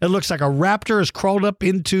beans. It looks like a raptor has crawled up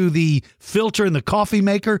into the filter in the coffee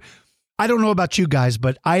maker. I don't know about you guys,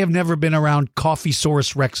 but I have never been around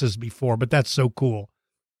Coffeesaurus Rexes before, but that's so cool.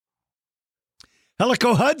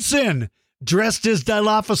 Helico Hudson, dressed as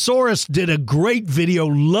Dilophosaurus, did a great video.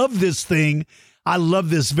 Love this thing. I love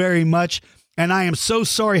this very much. And I am so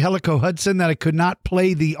sorry, Helico Hudson, that I could not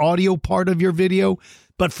play the audio part of your video.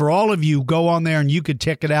 But for all of you, go on there and you could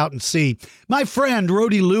check it out and see. My friend,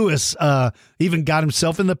 Rhodey Lewis, even got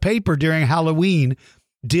himself in the paper during Halloween,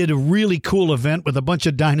 did a really cool event with a bunch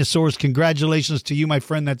of dinosaurs. Congratulations to you, my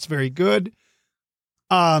friend. That's very good.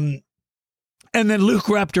 And then Luke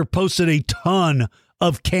Raptor posted a ton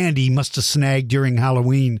of candy he must have snagged during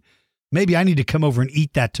Halloween. Maybe I need to come over and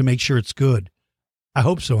eat that to make sure it's good. I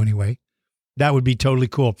hope so anyway. That would be totally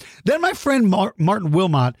cool. Then my friend Martin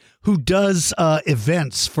Wilmot, who does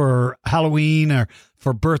events for Halloween or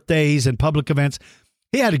for birthdays and public events,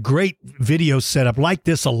 he had a great video set up. Like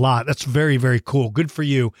this a lot. That's very, very cool. Good for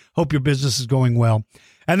you. Hope your business is going well.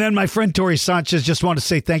 And then my friend Tori Sanchez just want to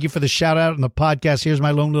say thank you for the shout out on the podcast. Here's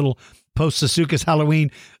my lone little Post-Asukas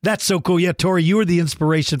Halloween. That's so cool. Yeah, Tori, you were the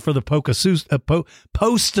inspiration for the Post-Asukas.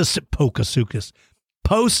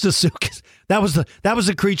 Post-Asukas. That was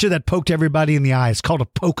a creature that poked everybody in the eye. It's called a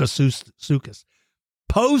Post-Asukas.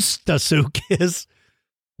 Post-Asukas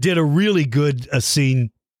did a really good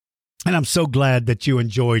scene, and I'm so glad that you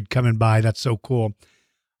enjoyed coming by. That's so cool.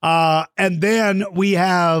 And then we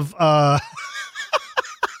have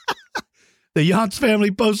the Yance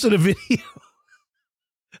family posted a video.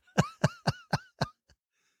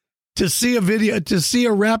 To see a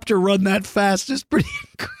raptor run that fast is pretty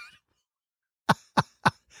incredible.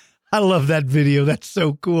 I love that video. That's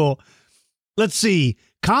so cool. Let's see.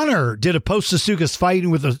 Connor did a Post-Asukas fighting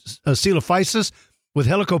with a Coelophysis with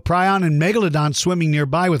Helicoprion and Megalodon swimming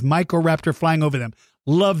nearby with Microraptor flying over them.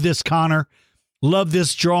 Love this, Connor. Love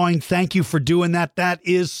this drawing. Thank you for doing that. That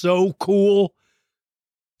is so cool.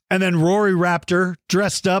 And then Rory Raptor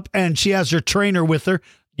dressed up, and she has her trainer with her.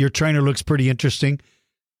 Your trainer looks pretty interesting.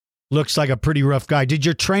 Looks like a pretty rough guy. Did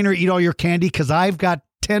your trainer eat all your candy? Because I've got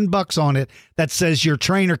 $10 on it that says your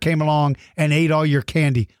trainer came along and ate all your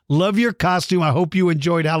candy. Love your costume. I hope you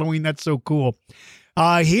enjoyed Halloween. That's so cool.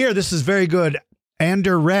 Here, this is very good.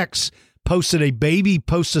 Ander Rex posted a baby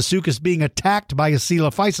Post-Asukas being attacked by a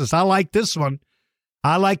Coelophysis. I like this one.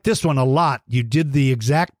 I like this one a lot. You did the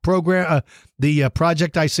exact program, the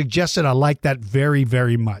project I suggested. I like that very,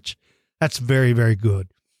 very much. That's very, very good.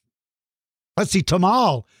 Let's see,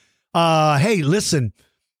 Tamal. Hey, listen,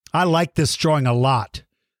 I like this drawing a lot.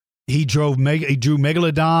 He drew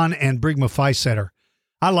Megalodon and Brigmophyseter.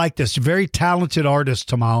 I like this. Very talented artist,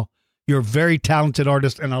 Tamal. You're a very talented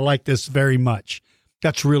artist, and I like this very much.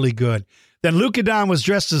 That's really good. Then Lucadon was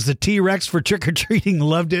dressed as the T-Rex for trick-or-treating.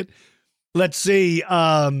 Loved it. Let's see.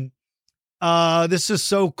 This is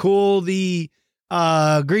so cool. The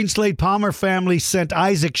Green Slate Palmer family sent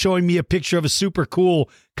Isaac showing me a picture of a super cool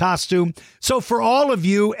costume. So for all of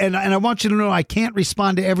you, and I want you to know I can't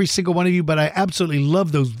respond to every single one of you, but I absolutely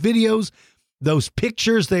love those videos, those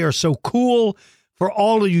pictures. They are so cool. For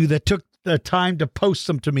all of you that took the time to post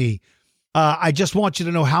them to me, I just want you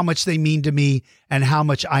to know how much they mean to me and how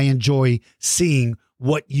much I enjoy seeing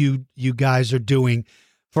what you guys are doing.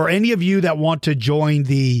 For any of you that want to join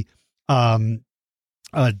the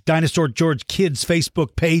Dinosaur George Kids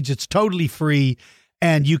Facebook page, it's totally free,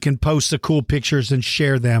 and you can post the cool pictures and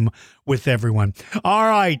share them with everyone. All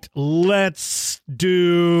right, let's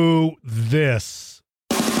do this.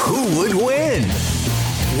 Who would win?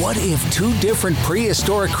 What if two different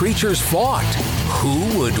prehistoric creatures fought?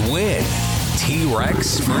 Who would win?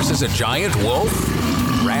 T-Rex versus a giant wolf?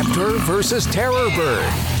 Raptor versus terror bird?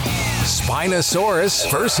 Spinosaurus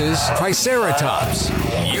versus Triceratops.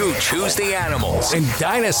 You choose the animals, and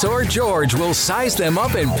Dinosaur George will size them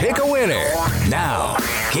up and pick a winner. Now,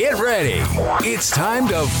 get ready. It's time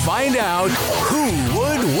to find out who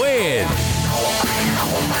would win.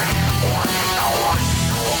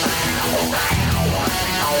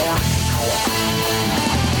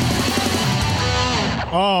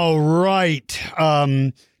 All right.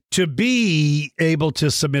 To be able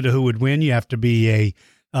to submit a who would win, you have to be a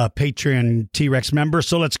Patreon T-Rex member.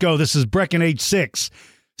 So let's go. This is Brecken Age 6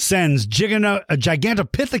 sends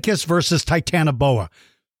Gigantopithecus versus Titanoboa.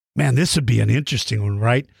 Man, this would be an interesting one,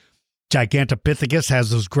 right? Gigantopithecus has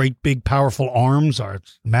those great big powerful arms, or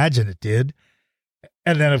imagine it did.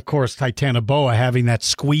 And then, of course, Titanoboa having that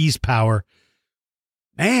squeeze power.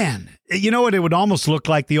 Man, you know what? It would almost look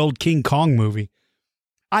like the old King Kong movie.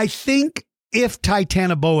 I think if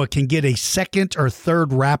Titanoboa can get a second or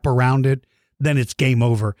third wrap around it, then it's game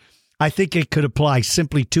over. I think it could apply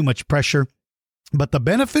simply too much pressure. But the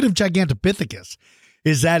benefit of Gigantopithecus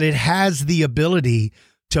is that it has the ability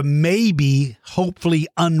to maybe, hopefully,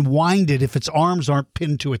 unwind it if its arms aren't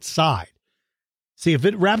pinned to its side. See, if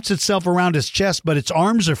it wraps itself around its chest, but its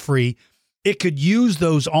arms are free, it could use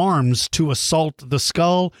those arms to assault the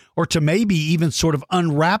skull, or to maybe even sort of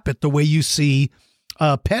unwrap it the way you see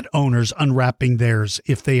pet owners unwrapping theirs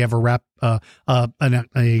if they ever wrap a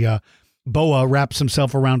boa wraps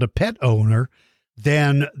himself around a pet owner,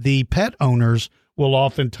 then the pet owners will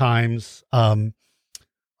oftentimes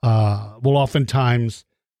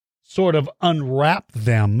sort of unwrap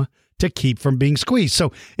them to keep from being squeezed.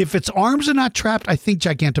 So if its arms are not trapped, I think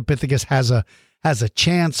Gigantopithecus has a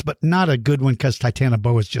chance, but not a good one because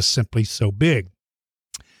Titanoboa is just simply so big.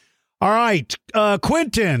 All right,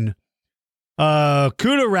 Quentin,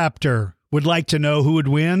 Kudaraptor would like to know who would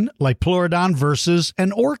win, Liplorodon versus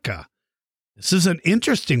an orca. This is an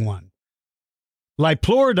interesting one.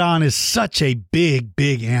 Liplorodon is such a big,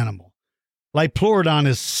 big animal. Liopleurodon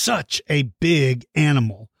is such a big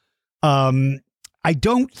animal. I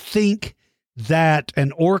don't think that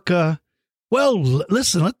an orca, well,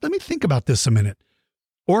 listen, let me think about this a minute.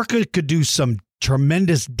 Orca could do some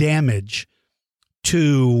tremendous damage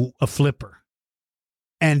to a flipper.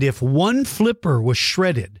 And if one flipper was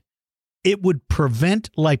shredded, it would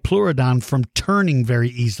prevent Liopleurodon from turning very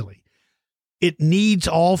easily. It needs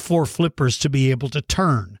all 4 flippers to be able to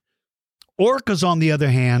turn. Orcas, on the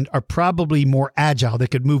other hand, are probably more agile. They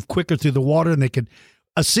could move quicker through the water, and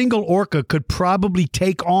a single orca could probably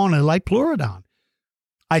take on a Liopleurodon.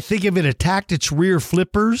 I think if it attacked its rear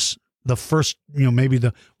flippers, the first, maybe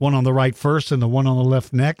the one on the right first and the one on the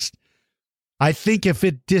left next, I think if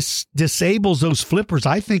it disables those flippers,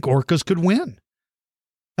 I think orcas could win.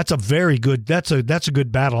 That's a very good, that's a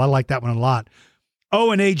good battle. I like that one a lot.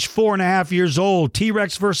 Owen, age 4.5 years old,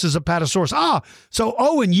 T-Rex versus Apatosaurus. So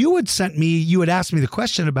Owen, you had asked me the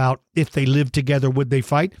question about if they lived together, would they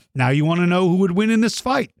fight? Now you want to know who would win in this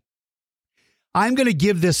fight. I'm going to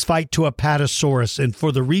give this fight to Apatosaurus, and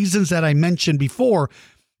for the reasons that I mentioned before,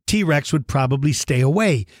 T-Rex would probably stay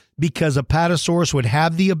away because Apatosaurus would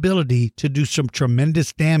have the ability to do some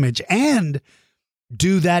tremendous damage and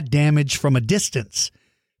do that damage from a distance.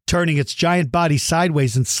 Turning its giant body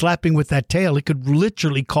sideways and slapping with that tail, it could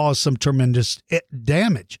literally cause some tremendous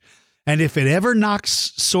damage. And if it ever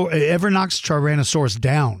knocks Tyrannosaurus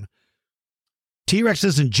down, T-Rex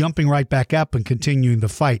isn't jumping right back up and continuing the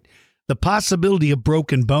fight. The possibility of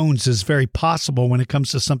broken bones is very possible when it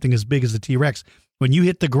comes to something as big as the T-Rex. When you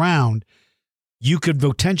hit the ground, you could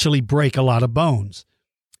potentially break a lot of bones.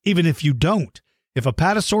 Even if you don't, if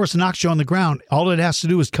Apatosaurus knocks you on the ground, all it has to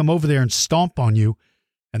do is come over there and stomp on you,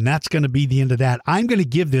 and that's going to be the end of that. I'm going to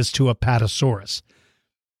give this to Apatosaurus.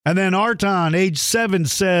 And then Arton, age 7,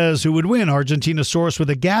 says, who would win, Argentinosaurus with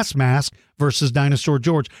a gas mask versus Dinosaur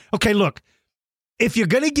George? Okay, look, if you're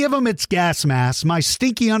going to give him its gas mask, my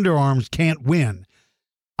stinky underarms can't win.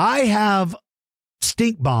 I have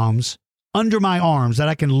stink bombs under my arms that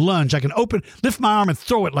I can lunge. I can lift my arm and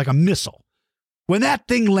throw it like a missile. When that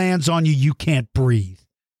thing lands on you, you can't breathe.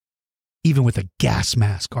 Even with a gas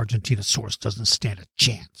mask, Argentinosaurus doesn't stand a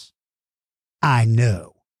chance. I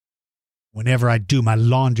know. Whenever I do my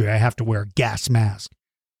laundry, I have to wear a gas mask,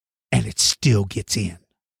 and it still gets in.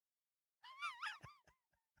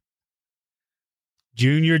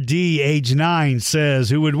 Junior D, age 9,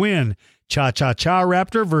 says, who would win? Cha-Cha-Cha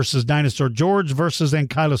Raptor versus Dinosaur George versus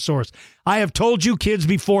Ankylosaurus. I have told you kids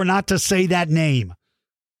before not to say that name.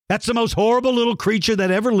 That's the most horrible little creature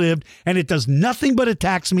that ever lived, and it does nothing but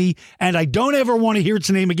attacks me, and I don't ever want to hear its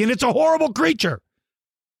name again. It's a horrible creature.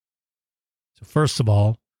 So first of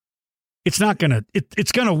all, it's not gonna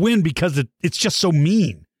it's gonna win because it's just so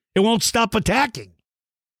mean. It won't stop attacking.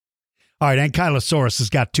 All right, Ankylosaurus has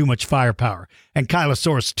got too much firepower.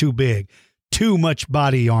 Ankylosaurus is too big, too much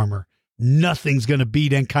body armor. Nothing's going to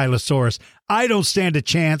beat Ankylosaurus. I don't stand a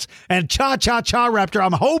chance. And Cha-Cha-Cha Raptor,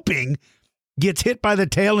 I'm hoping, gets hit by the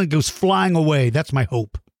tail and goes flying away. That's my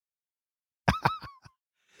hope.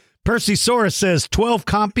 Percysaurus says 12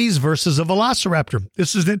 compies versus a velociraptor.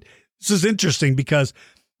 This is interesting because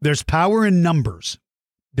there's power in numbers.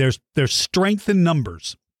 There's strength in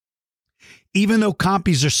numbers. Even though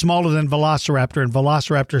compies are smaller than velociraptor and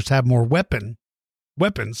velociraptors have more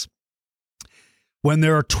weapons, when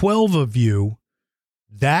there are 12 of you,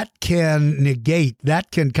 that can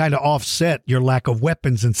kind of offset your lack of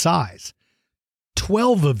weapons and size.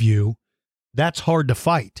 12 of you, that's hard to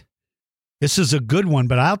fight. This is a good one,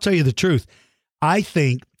 but I'll tell you the truth. I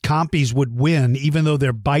think compies would win, even though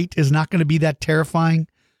their bite is not going to be that terrifying.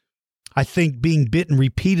 I think being bitten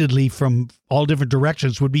repeatedly from all different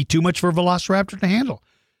directions would be too much for a velociraptor to handle.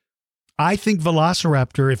 I think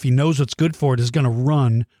Velociraptor, if he knows what's good for it, is going to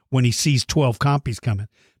run when he sees 12 compies coming.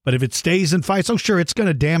 But if it stays and fights, sure, it's going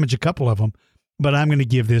to damage a couple of them. But I'm going to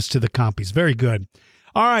give this to the compies. Very good.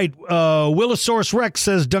 All right, Willosaurus Rex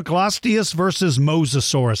says Dunkleosteus versus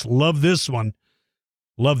Mosasaurus. Love this one.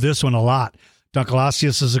 Love this one a lot.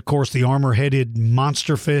 Dunkleosteus is, of course, the armor-headed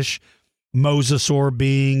monster fish. Mosasaur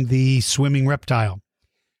being the swimming reptile.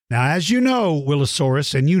 Now, as you know,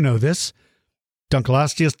 Willosaurus, and you know this,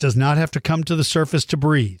 Dunkleosteus does not have to come to the surface to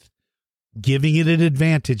breathe, giving it an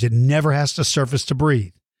advantage. It never has to surface to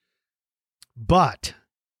breathe. But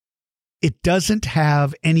it doesn't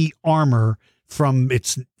have any armor from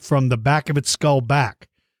the back of its skull back.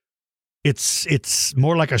 It's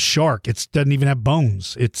more like a shark. It doesn't even have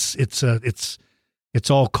bones. It's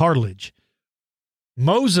all cartilage.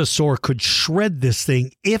 Mosasaur could shred this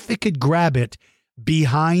thing if it could grab it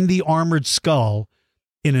behind the armored skull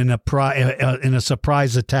in a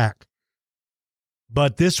surprise attack.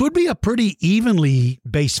 But this would be a pretty evenly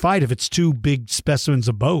based fight if it's two big specimens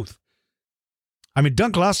of both. I mean,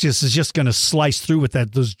 Dunkleosteus is just going to slice through with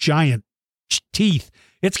those giant teeth.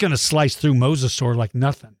 It's going to slice through Mosasaur like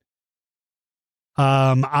nothing.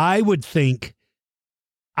 I would think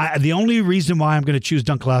the only reason why I'm going to choose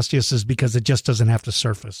Dunkleosteus is because it just doesn't have to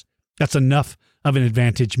surface. That's enough of an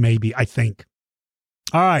advantage, maybe, I think.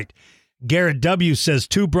 All right. Garrett W. says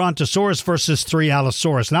 2 Brontosaurus versus 3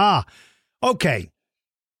 Allosaurus. Okay.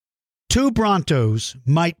 2 Brontos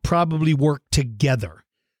might probably work together,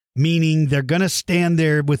 meaning they're going to stand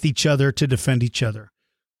there with each other to defend each other.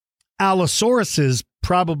 Allosauruses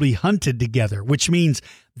probably hunted together, which means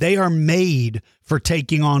they are made for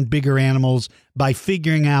taking on bigger animals by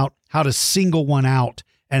figuring out how to single one out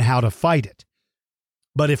and how to fight it.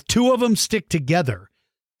 But if 2 of them stick together,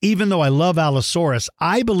 even though I love Allosaurus,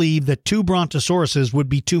 I believe that 2 Brontosauruses would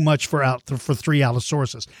be too much for 3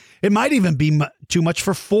 Allosauruses. It might even be too much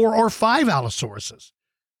for 4 or 5 Allosauruses.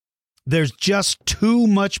 There's just too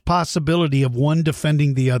much possibility of one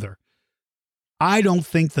defending the other. I don't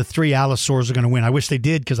think the 3 Allosaurs are going to win. I wish they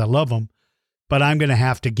did because I love them, but I'm going to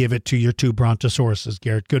have to give it to your 2 Brontosauruses,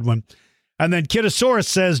 Garrett. Good one. And then Kitasaurus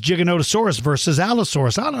says Giganotosaurus versus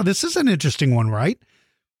Allosaurus. I don't know. This is an interesting one, right?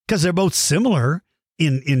 Because they're both similar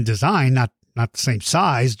in design, not the same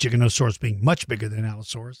size, Giganotosaurus being much bigger than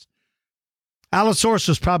Allosaurus. Allosaurus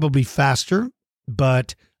was probably faster,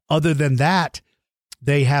 but other than that,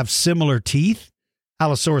 they have similar teeth.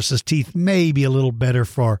 Allosaurus's teeth may be a little better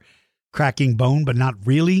for cracking bone, but not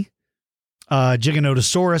really.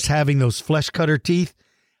 Giganotosaurus having those flesh cutter teeth.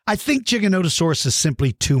 I think Giganotosaurus is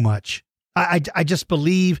simply too much. I just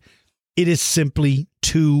believe it is simply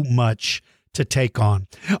too much to take on.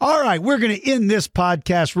 All right, we're going to end this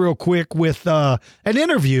podcast real quick with an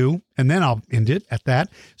interview, and then I'll end it at that.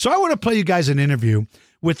 So I want to play you guys an interview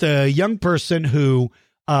with a young person who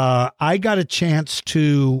I got a chance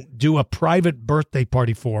to do a private birthday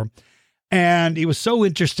party for, and it was so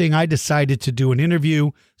interesting, I decided to do an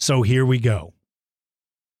interview, so here we go.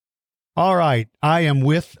 All right, I am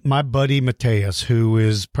with my buddy Mateus, who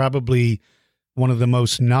is probably one of the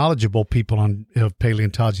most knowledgeable people on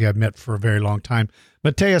paleontology I've met for a very long time.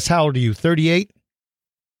 Mateus, how old are you? 38?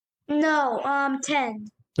 No, 10.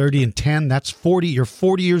 30 and 10. That's 40. You're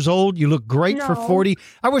 40 years old. You look great for 40.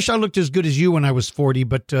 I wish I looked as good as you when I was 40,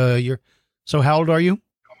 but you're. So how old are you?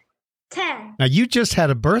 10. Now, you just had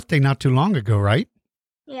a birthday not too long ago, right?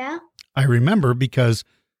 Yeah. I remember because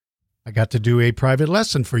I got to do a private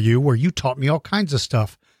lesson for you where you taught me all kinds of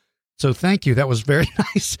stuff. So thank you. That was very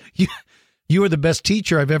nice. You were the best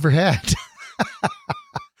teacher I've ever had.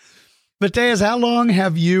 Mateus, how long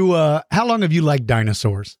have you liked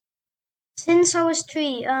dinosaurs? Since I was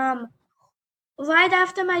 3. Right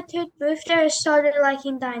after my 3rd birthday, I started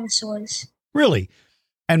liking dinosaurs. Really?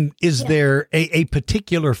 And is there a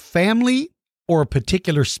particular family or a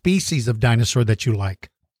particular species of dinosaur that you like?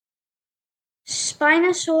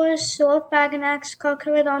 Spinosaurus, Sauropodonax,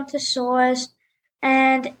 Carcharodontosaurus,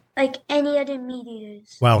 and like any other meat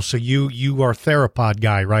eaters. Wow, so you are theropod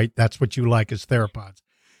guy, right? That's what you like is theropods.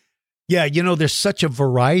 Yeah, there's such a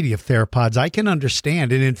variety of theropods. I can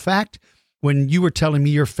understand. And in fact, when you were telling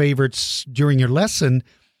me your favorites during your lesson,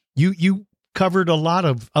 you covered a lot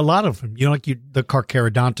of them. Like the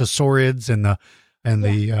Carcharodontosaurids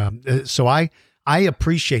so I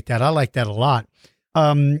appreciate that. I like that a lot.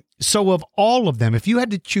 So of all of them, if you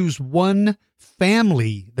had to choose one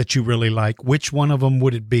family that you really like, which one of them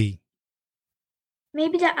would it be?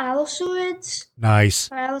 Maybe the Allosaurids. Nice.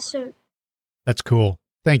 That's cool.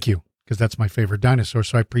 Thank you, because that's my favorite dinosaur,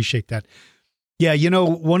 so I appreciate that. Yeah,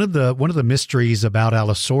 one of the mysteries about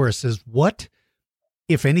Allosaurus is what,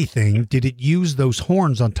 if anything, did it use those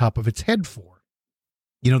horns on top of its head for?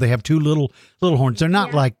 They have 2 little horns. They're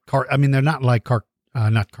not like they're not like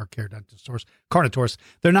not Carcharodontosaurus, Carnotaurus.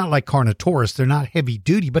 They're not like Carnotaurus. They're not heavy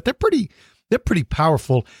duty, but they're pretty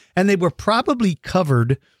powerful, and they were probably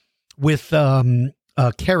covered with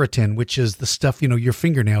keratin, which is the stuff your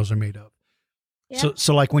fingernails are made of. Yeah.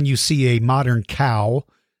 So like when you see a modern cow,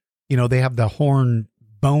 they have the horn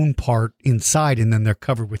bone part inside, and then they're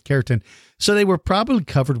covered with keratin. So they were probably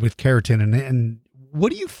covered with keratin. And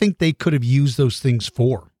what do you think they could have used those things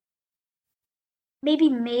for? Maybe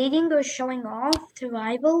mating or showing off to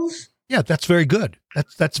rivals. Yeah, that's very good.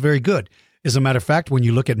 That's very good. As a matter of fact, when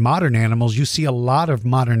you look at modern animals, you see a lot of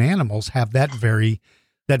modern animals have that very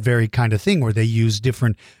kind of thing where they use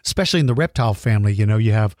different, especially in the reptile family,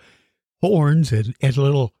 you have horns and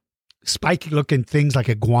little spiky looking things like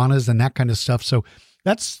iguanas and that kind of stuff. So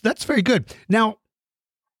that's very good. Now,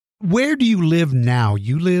 where do you live now?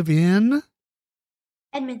 You live in?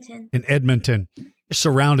 Edmonton. In Edmonton. You're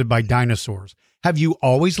surrounded by dinosaurs. Have you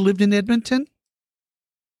always lived in Edmonton?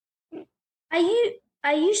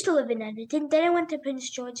 I used to live in Edmonton. Then I went to Prince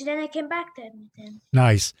George. Then I came back to Edmonton.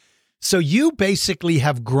 Nice. So you basically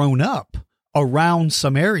have grown up around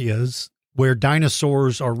some areas where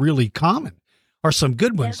dinosaurs are really common, or some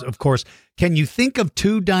good ones, of course. Can you think of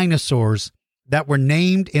 2 dinosaurs that were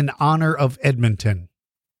named in honor of Edmonton?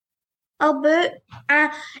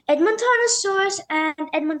 Edmontosaurus and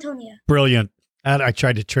Edmontonia. Brilliant. And I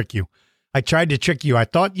tried to trick you. I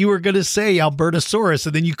thought you were going to say Albertosaurus,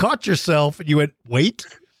 and then you caught yourself and you went, wait,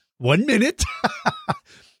 1 minute.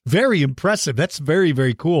 Very impressive. That's very,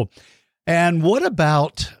 very cool. And what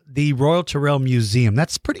about the Royal Tyrrell Museum?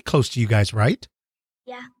 That's pretty close to you guys, right?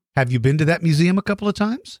 Yeah. Have you been to that museum a couple of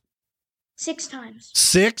times? 6 times.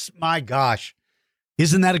 6? My gosh.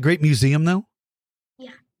 Isn't that a great museum, though?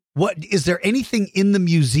 Yeah. What is there anything in the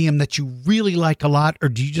museum that you really like a lot, or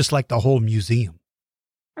do you just like the whole museum?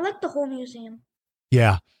 I like the whole museum.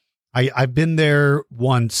 Yeah. I've been there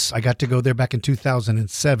once. I got to go there back in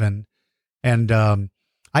 2007. And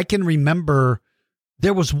I can remember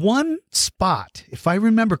there was one spot, if I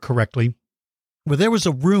remember correctly, where there was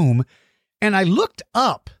a room, and I looked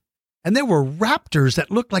up, and there were raptors that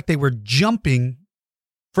looked like they were jumping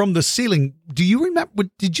from the ceiling. Do you remember?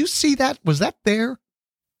 Did you see that? Was that there?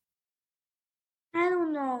 I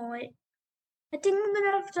don't know. I think I'm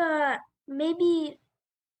gonna have to maybe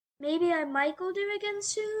I might go there again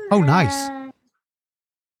soon. Oh, nice.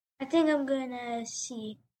 I think I'm gonna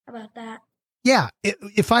see about that. Yeah,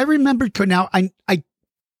 if I remember now, I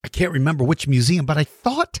can't remember which museum, but I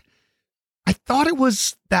thought it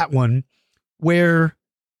was that one where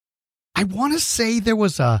I want to say there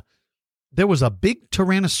was a big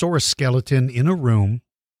Tyrannosaurus skeleton in a room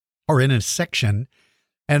or in a section,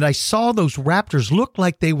 and I saw those raptors look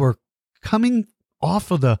like they were coming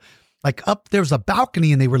off of up there's a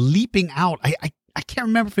balcony and they were leaping out. I can't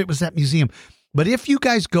remember if it was that museum, but if you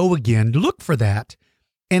guys go again, look for that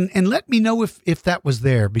and let me know if that was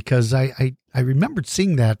there, because I remembered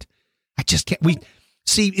seeing that. I just can't.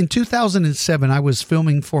 In 2007, I was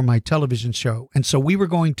filming for my television show, and so we were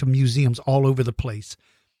going to museums all over the place,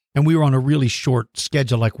 and we were on a really short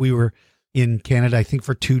schedule. Like, we were in Canada, I think,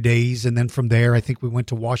 for 2 days, and then from there, I think we went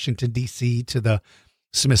to Washington, D.C. to the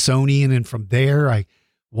Smithsonian, and from there, I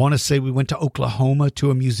want to say we went to Oklahoma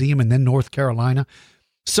to a museum, and then North Carolina.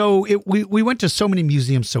 So we went to so many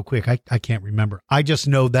museums so quick, I can't remember. I just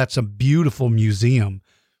know that's a beautiful museum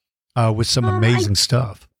with some amazing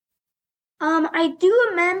stuff. I do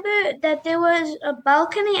remember that there was a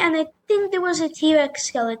balcony, and I think there was a T-Rex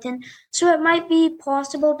skeleton. So it might be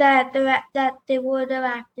possible that there were the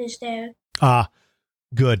raptors there.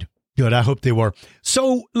 Good. I hope they were.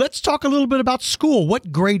 So let's talk a little bit about school.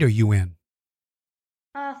 What grade are you in?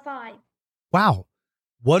 5. Wow.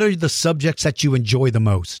 What are the subjects that you enjoy the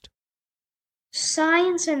most?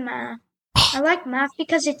 Science and math. I like math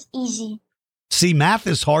because it's easy. See, math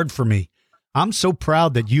is hard for me. I'm so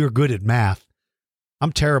proud that you're good at math.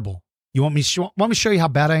 I'm terrible. You want me to show you how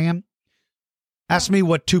bad I am? Ask me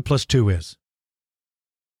what 2 plus 2 is.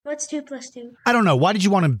 What's 2 plus 2? I don't know. Why did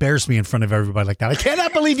you want to embarrass me in front of everybody like that? I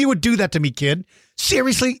cannot believe you would do that to me, kid.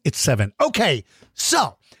 Seriously? It's 7. Okay.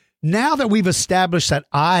 So now that we've established that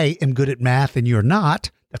I am good at math and you're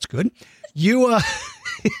not, that's good. You,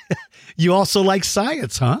 you also like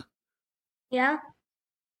science, huh? Yeah.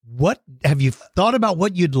 What have you thought about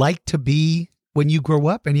what you'd like to be when you grow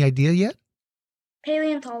up? Any idea yet?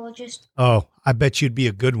 Paleontologist. Oh, I bet you'd be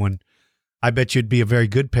a good one. I bet you'd be a very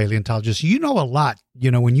good paleontologist. You know a lot.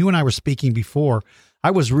 You know, when you and I were speaking before,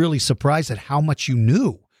 I was really surprised at how much you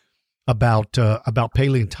knew about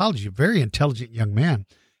paleontology. A very intelligent young man.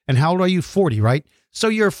 And how old are you? 40, right? So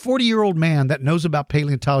you're a 40-year-old man that knows about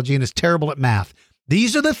paleontology and is terrible at math.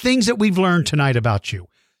 These are the things that we've learned tonight about you.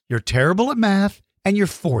 You're terrible at math. And you're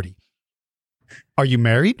 40. Are you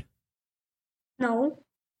married? No.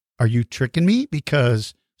 Are you tricking me?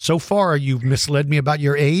 Because so far you've misled me about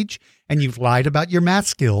your age and you've lied about your math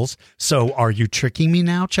skills. So are you tricking me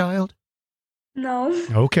now, child? No.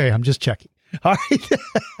 Okay, I'm just checking. All right.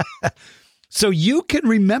 So you can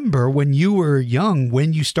remember when you were young,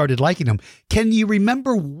 when you started liking them. Can you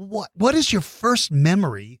remember what is your first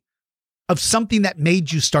memory of something that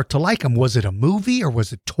made you start to like them? Was it a movie, or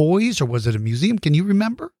was it toys, or was it a museum? Can you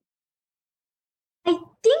remember? I think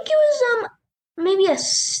it was maybe a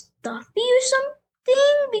stuffy or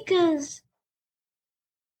something, because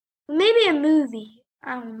maybe a movie.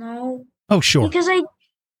 I don't know. Oh, sure. Because I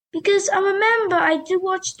remember I did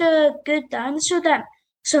watch The Good Dinosaur,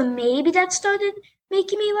 so maybe that started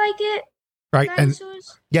making me like it. Right. Dinosaurs.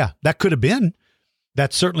 And yeah, that could have been.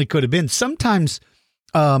 That certainly could have been. Sometimes,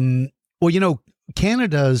 Canada's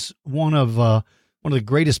one of the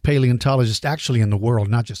greatest paleontologists actually in the world,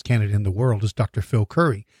 not just Canada, in the world, is Dr. Phil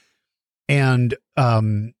Currie. And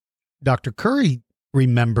Dr. Currie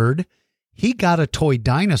remembered he got a toy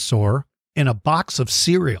dinosaur in a box of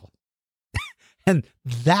cereal. And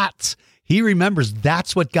he remembers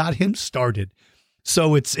that's what got him started.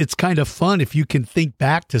 So it's kind of fun if you can think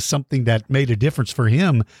back to something that made a difference for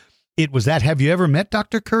him. It was that. Have you ever met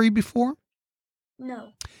Dr. Currie before?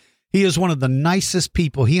 No. He is one of the nicest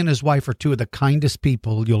people. He and his wife are two of the kindest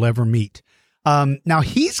people you'll ever meet. Now,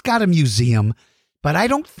 he's got a museum, but I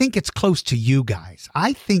don't think it's close to you guys.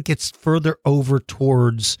 I think it's further over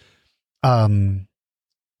towards, I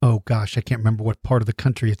can't remember what part of the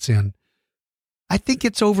country it's in. I think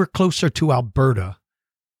it's over closer to Alberta,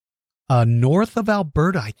 north of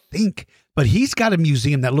Alberta, I think. But he's got a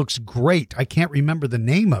museum that looks great. I can't remember the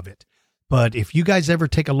name of it. But if you guys ever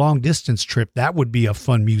take a long distance trip, that would be a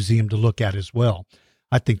fun museum to look at as well.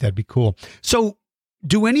 I think that'd be cool. So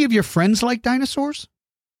do any of your friends like dinosaurs?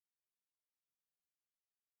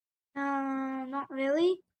 Not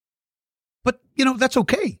really. But, that's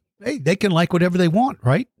okay. Hey, they can like whatever they want,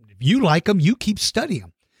 right? If you like them, you keep studying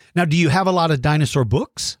them. Now, do you have a lot of dinosaur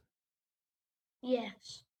books?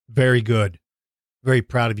 Yes. Very good. Very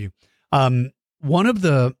proud of you. One of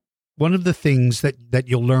the things that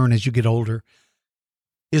you'll learn as you get older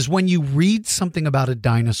is when you read something about a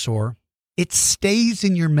dinosaur, it stays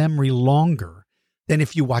in your memory longer than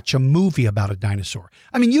if you watch a movie about a dinosaur.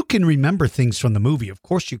 I mean, you can remember things from the movie. Of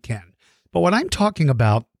course you can. But what I'm talking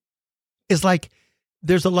about is like,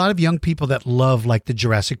 there's a lot of young people that love like the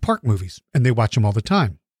Jurassic Park movies and they watch them all the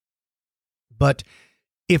time. But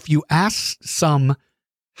if you ask some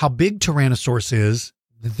how big Tyrannosaurus is,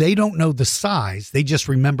 they don't know the size. They just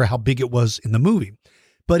remember how big it was in the movie.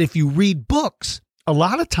 But if you read books, a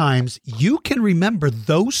lot of times you can remember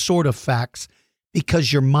those sort of facts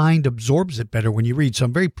because your mind absorbs it better when you read. So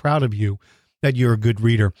I'm very proud of you that you're a good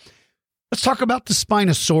reader. Let's talk about the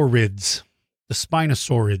Spinosaurids. The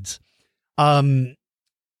Spinosaurids.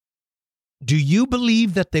 Do you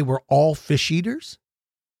believe that they were all fish eaters?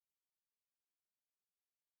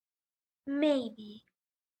 Maybe.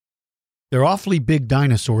 They're awfully big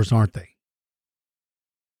dinosaurs, aren't they?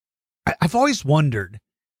 I've always wondered,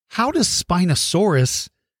 how does Spinosaurus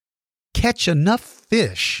catch enough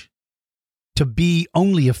fish to be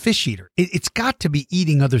only a fish eater? It's got to be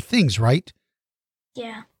eating other things, right?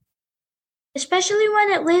 Yeah. Especially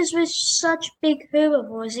when it lives with such big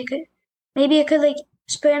herbivores. Maybe it could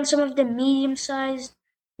spare on some of the medium-sized,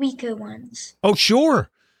 weaker ones. Oh, sure.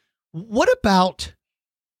 What about,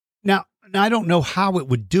 now I don't know how it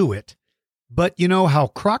would do it, but you know how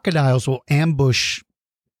crocodiles will ambush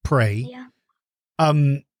prey? Yeah.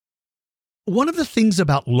 One of the things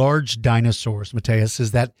about large dinosaurs, Mateus,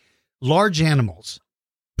 is that large animals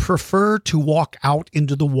prefer to walk out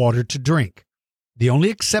into the water to drink. The only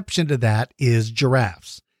exception to that is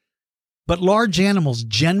giraffes. But large animals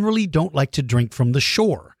generally don't like to drink from the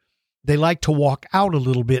shore. They like to walk out a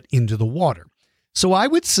little bit into the water. So I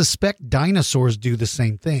would suspect dinosaurs do the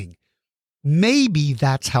same thing. Maybe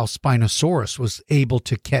that's how Spinosaurus was able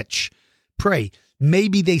to catch prey.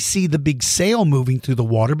 Maybe they see the big sail moving through the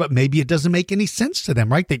water, but maybe it doesn't make any sense to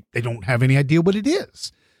them, right? They don't have any idea what it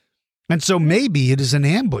is. And so maybe it is an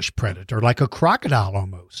ambush predator, like a crocodile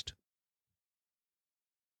almost.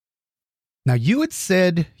 Now, you had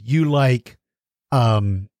said you like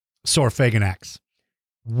Saurophaganax.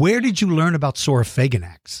 Where did you learn about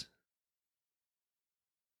Saurophaganax?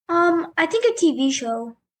 I think a TV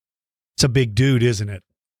show. It's a big dude, isn't it?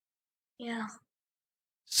 Yeah.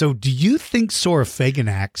 So do you think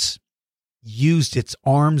Saurophaganax used its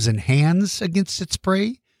arms and hands against its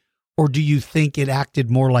prey? Or do you think it acted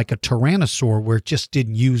more like a tyrannosaur where it just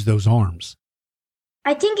didn't use those arms?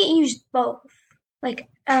 I think it used both.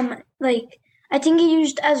 I think it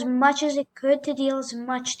used as much as it could to deal as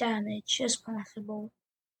much damage as possible.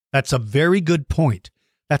 That's a very good point.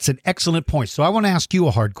 That's an excellent point. So I want to ask you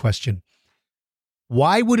a hard question.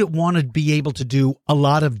 Why would it want to be able to do a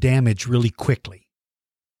lot of damage really quickly?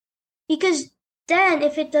 Because then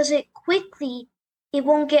if it does it quickly, it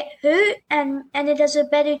won't get hurt and it has a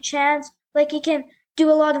better chance. Like it can do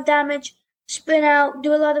a lot of damage, sprint out,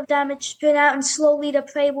 do a lot of damage, sprint out, and slowly the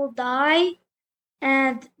prey will die.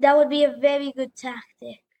 And that would be a very good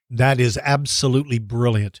tactic. That is absolutely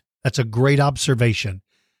brilliant. That's a great observation.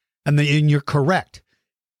 And you're correct.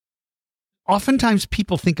 Oftentimes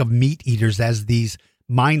people think of meat eaters as these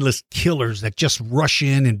mindless killers that just rush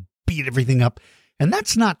in and beat everything up. And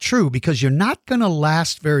that's not true because you're not going to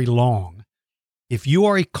last very long if you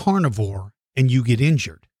are a carnivore and you get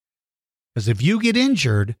injured. Because if you get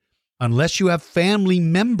injured, unless you have family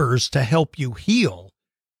members to help you heal,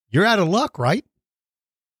 you're out of luck, right?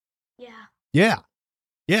 Yeah.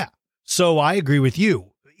 Yeah. So I agree with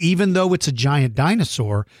you. Even though it's a giant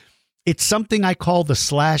dinosaur, it's something I call the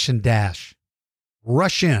slash and dash.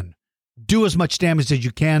 Rush in, do as much damage as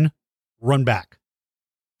you can, run back,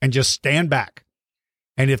 and just stand back.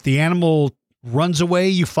 And if the animal runs away,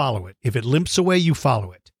 you follow it. If it limps away, you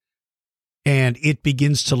follow it. And it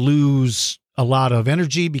begins to lose a lot of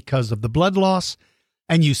energy because of the blood loss,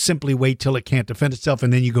 and you simply wait till it can't defend itself,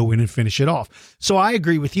 and then you go in and finish it off. So I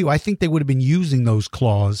agree with you. I think they would have been using those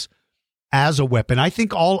claws as a weapon. I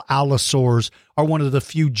think all allosaurs are one of the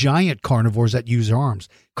few giant carnivores that use arms.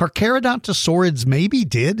 Carcharodontosaurids maybe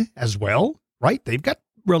did as well, right? They've got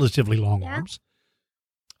relatively long arms.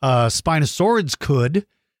 Spinosaurids could.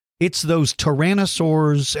 It's those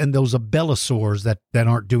tyrannosaurs and those abelisaurs that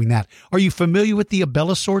aren't doing that. Are you familiar with the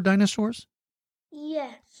abelisaur dinosaurs?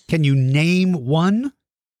 Yes. Can you name one?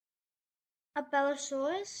 A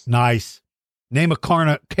Belosaurus? Nice. Name a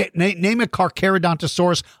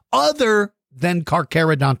Carcharodontosaurus other than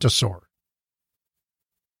Carcharodontosaur.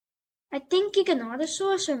 I think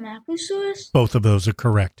Giganotosaurus or Mapusaurus. Both of those are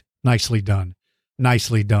correct. Nicely done.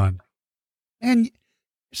 Nicely done. And you're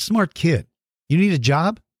a smart kid. You need a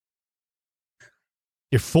job?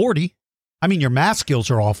 You're 40. I mean, your math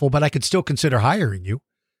skills are awful, but I could still consider hiring you.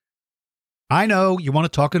 I know you want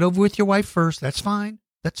to talk it over with your wife first. That's fine.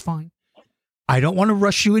 That's fine. I don't want to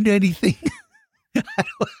rush you into anything.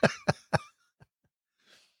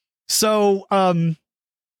 So,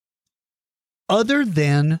 other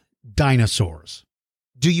than dinosaurs,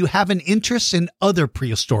 do you have an interest in other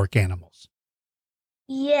prehistoric animals?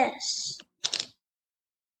 Yes.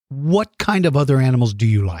 What kind of other animals do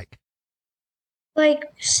you like?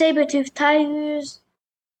 Like saber-toothed tigers,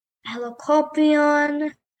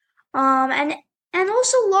 Helicoprion, and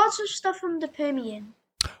also lots of stuff from the Permian.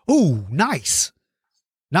 Oh, nice.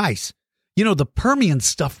 Nice. You know, the Permian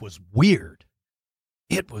stuff was weird.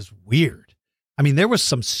 It was weird. I mean, there was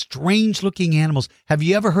some strange looking animals. Have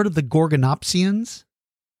you ever heard of the Gorgonopsians?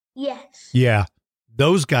 Yes. Yeah.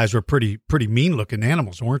 Those guys were pretty mean looking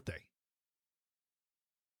animals, weren't they?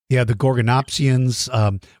 Yeah, the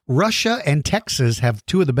Gorgonopsians. Russia and Texas have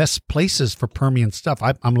two of the best places for Permian stuff.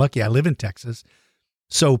 I'm lucky. I live in Texas.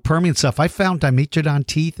 So Permian stuff, I found Dimetrodon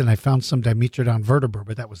teeth and I found some Dimetrodon vertebrae,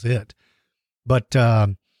 but that was it. But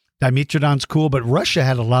Dimetrodon's cool, but Russia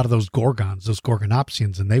had a lot of those Gorgons, those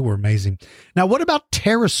Gorgonopsians, and they were amazing. Now, what about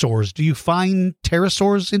pterosaurs? Do you find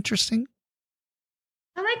pterosaurs interesting?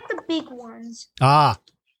 I like the big ones. Ah.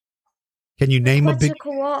 Can you name a big...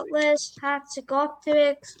 Quetzalcoatlus,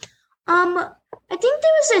 Haxagopteryx. I think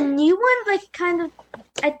there was a new one,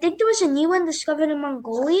 I think there was a new one discovered in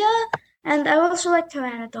Mongolia, and I also like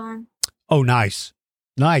Pteranodon. Oh, nice.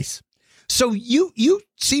 Nice. So you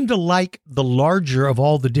seem to like the larger of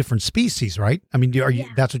all the different species, right? I mean,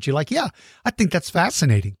 that's what you like? Yeah, I think that's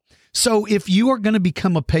fascinating. So if you are going to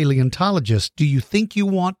become a paleontologist, do you think you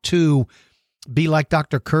want to be like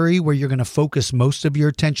Dr. Curry, where you're going to focus most of your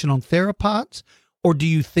attention on theropods? Or do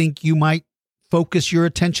you think you might focus your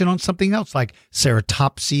attention on something else like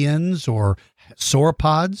ceratopsians or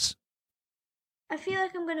sauropods? I feel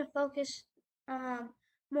like I'm going to focus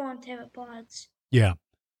more on theropods. Yeah.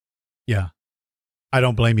 Yeah. I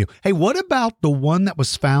don't blame you. Hey, what about the one that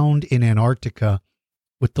was found in Antarctica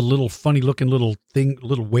with the little funny looking little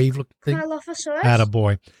wave looking thing? Cryolophosaurus?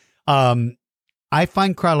 Attaboy. I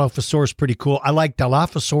find Cryolophosaurus pretty cool. I like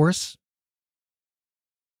Dilophosaurus.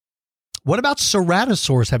 What about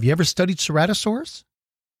Ceratosaurus? Have you ever studied Ceratosaurus?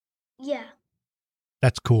 Yeah.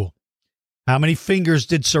 That's cool. How many fingers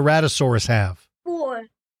did Ceratosaurus have? 4.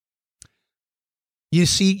 You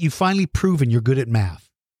see, you've finally proven you're good at math.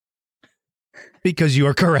 Because you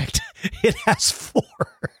are correct. It has 4.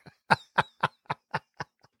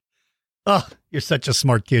 Oh, you're such a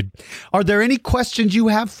smart kid. Are there any questions you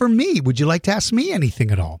have for me? Would you like to ask me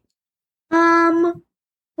anything at all?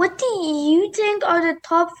 What do you think are the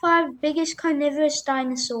top 5 biggest carnivorous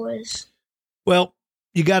dinosaurs? Well,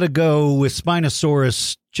 you got to go with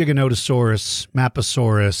Spinosaurus, Giganotosaurus,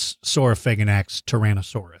 Maposaurus, Saurophaganax,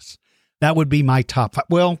 Tyrannosaurus. That would be my top 5.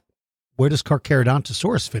 Well, where does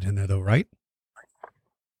Carcharodontosaurus fit in there, though, right?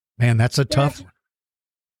 Man, that's a tough one.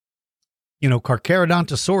 You know,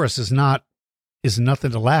 Carcharodontosaurus is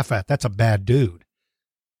nothing to laugh at. That's a bad dude.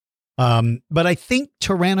 But I think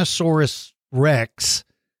Tyrannosaurus Rex,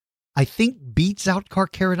 beats out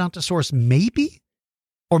Carcharodontosaurus, maybe?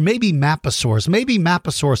 Or maybe Maposaurus. Maybe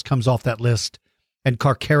Maposaurus comes off that list and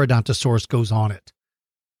Carcharodontosaurus goes on it.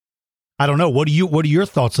 I don't know. What are your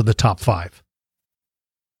thoughts of the top 5?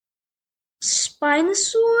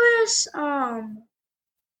 Spinosaurus.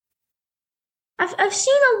 I've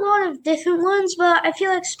seen a lot of different ones, but I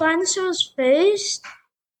feel like Spinosaurus first.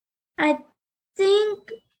 I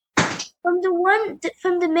think from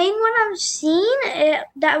the main one I've seen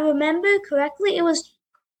that I remember correctly, it was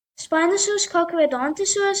Spinosaurus,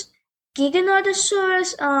 Carcharodontosaurus,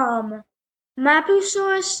 Giganotosaurus,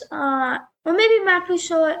 Mapusaurus, or maybe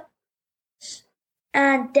Mapusaurus,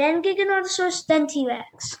 and then Giganotosaurus, then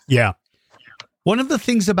T-Rex. Yeah. One of the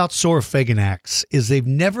things about Saurophaganax is they've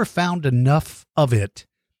never found enough of it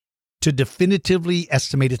to definitively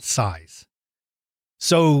estimate its size.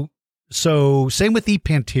 So same with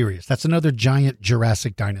Epanterius. That's another giant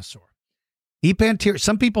Jurassic dinosaur.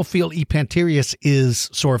 Some people feel Epanterius is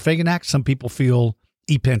Saurophaganax. Some people feel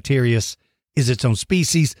Epanterius is its own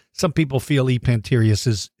species. Some people feel Epanterius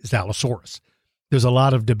is Allosaurus. There's a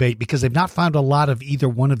lot of debate because they've not found a lot of either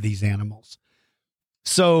one of these animals.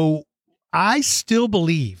 So I still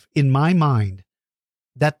believe in my mind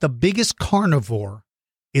that the biggest carnivore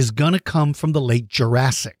is going to come from the late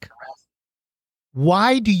Jurassic.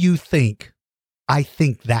 Why do you think I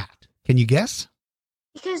think that? Can you guess?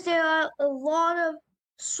 Because there are a lot of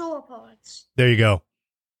sauropods. There you go.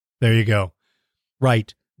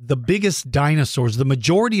 Right. The biggest dinosaurs, the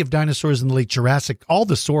majority of dinosaurs in the late Jurassic, all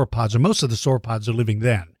the sauropods, or most of the sauropods are living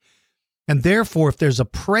then. And therefore, if there's a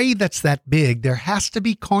prey that's that big, there has to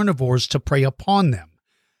be carnivores to prey upon them.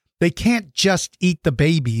 They can't just eat the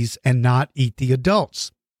babies and not eat the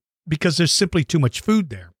adults because there's simply too much food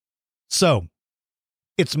there. So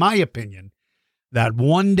it's my opinion that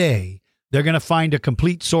one day they're going to find a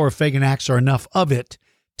complete Saurophaganax or enough of it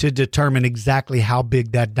to determine exactly how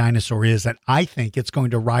big that dinosaur is. And I think it's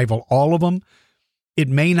going to rival all of them. It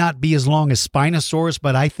may not be as long as Spinosaurus,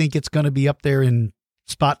 but I think it's going to be up there in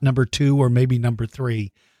spot number 2 or maybe number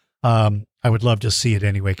 3. I would love to see it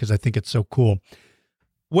anyway because I think it's so cool.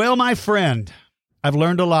 Well, my friend, I've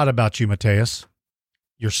learned a lot about you, Mateus.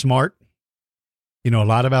 You're smart. You know a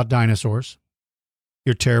lot about dinosaurs.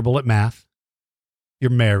 You're terrible at math. You're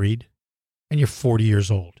married. And you're 40 years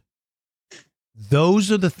old.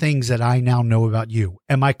 Those are the things that I now know about you.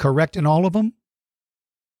 Am I correct in all of them?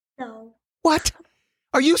 No. What?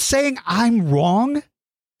 Are you saying I'm wrong?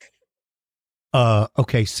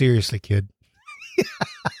 Okay, seriously, kid.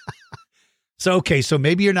 So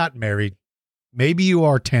maybe you're not married. Maybe you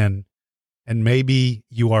are 10, and maybe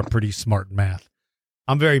you are pretty smart in math.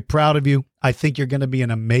 I'm very proud of you. I think you're going to be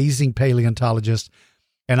an amazing paleontologist,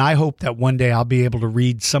 and I hope that one day I'll be able to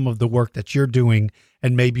read some of the work that you're doing,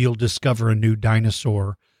 and maybe you'll discover a new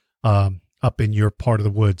dinosaur up in your part of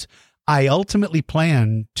the woods. I ultimately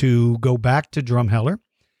plan to go back to Drumheller,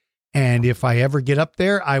 and if I ever get up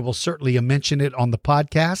there, I will certainly mention it on the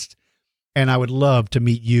podcast. And I would love to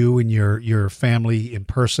meet you and your family in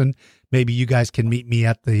person. Maybe you guys can meet me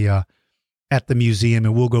at the museum,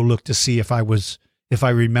 and we'll go look to see if I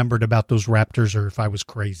remembered about those raptors or if I was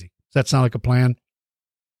crazy. Does that sound like a plan?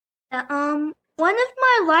 One of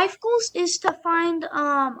my life goals is to find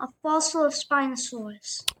a fossil of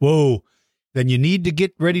Spinosaurus. Whoa! Then you need to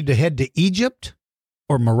get ready to head to Egypt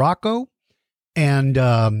or Morocco, and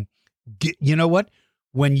you know what?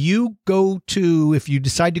 When you if you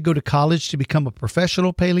decide to go to college to become a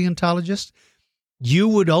professional paleontologist, you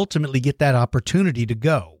would ultimately get that opportunity to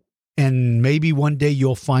go. And maybe one day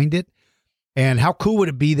you'll find it. And how cool would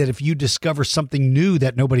it be that if you discover something new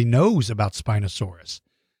that nobody knows about Spinosaurus?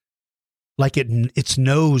 Like its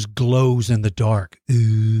nose glows in the dark.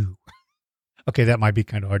 Ooh. Okay, that might be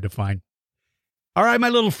kind of hard to find. All right, my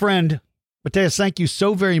little friend. Mateus, thank you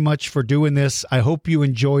so very much for doing this. I hope you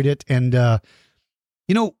enjoyed it. And,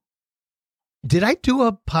 did I do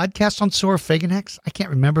a podcast on Saurophaganax? I can't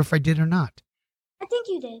remember if I did or not. I think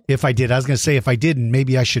you did. If I did, I was going to say if I didn't,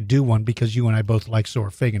 maybe I should do one because you and I both like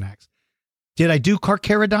Saurophaganax. Did I do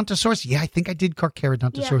Carcharodontosaurus? Yeah, I think I did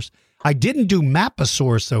Carcharodontosaurus. Yeah. I didn't do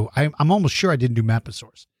Mapusaurus, though. I'm almost sure I didn't do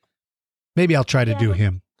Mapusaurus. Maybe I'll try to do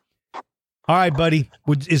him. All right, buddy.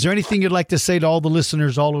 Is there anything you'd like to say to all the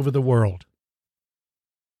listeners all over the world?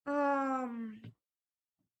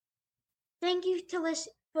 Thank you to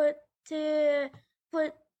listen to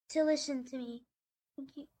me.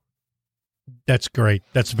 Thank you. That's great.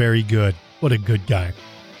 That's very good. What a good guy.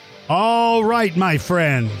 All right, my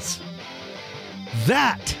friends.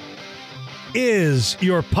 That is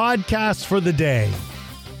your podcast for the day.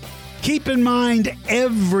 Keep in mind,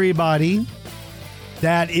 everybody,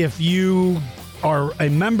 that if you are a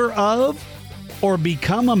member of or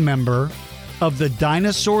become a member of the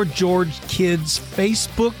Dinosaur George Kids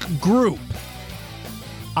Facebook group,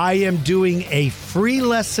 I am doing a free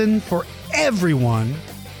lesson for everyone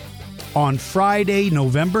on Friday,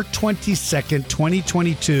 November 22nd,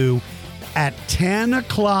 2022 at 10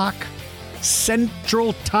 o'clock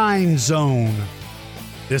Central Time Zone.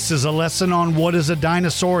 This is a lesson on what is a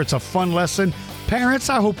dinosaur. It's a fun lesson. Parents,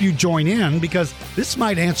 I hope you join in because this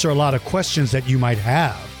might answer a lot of questions that you might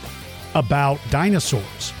have about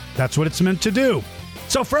dinosaurs. That's what it's meant to do.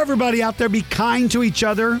 So for everybody out there, be kind to each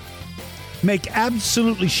other. Make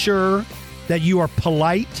absolutely sure that you are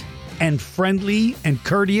polite and friendly and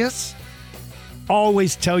courteous.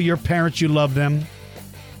 Always tell your parents you love them.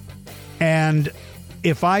 And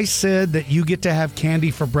if I said that you get to have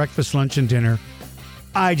candy for breakfast, lunch, and dinner,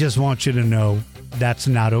 I just want you to know that's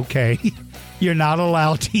not okay. You're not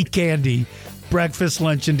allowed to eat candy, breakfast,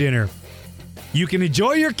 lunch, and dinner. You can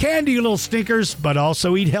enjoy your candy, you little stinkers, but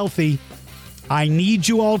also eat healthy. I need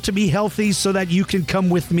you all to be healthy so that you can come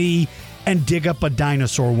with me and dig up a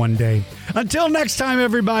dinosaur one day. Until next time,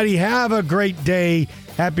 everybody, have a great day.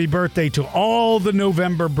 Happy birthday to all the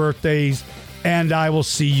November birthdays, and I will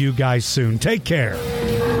see you guys soon. Take care.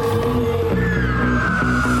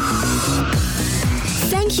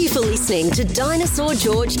 Thank you for listening to Dinosaur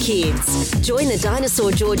George Kids. Join the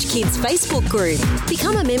Dinosaur George Kids Facebook group,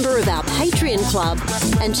 become a member of our Patreon club,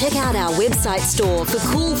 and check out our website store for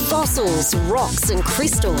cool fossils, rocks, and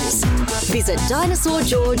crystals. Visit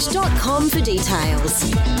dinosaurgeorge.com for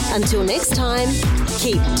details. Until next time,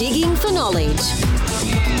 keep digging for knowledge.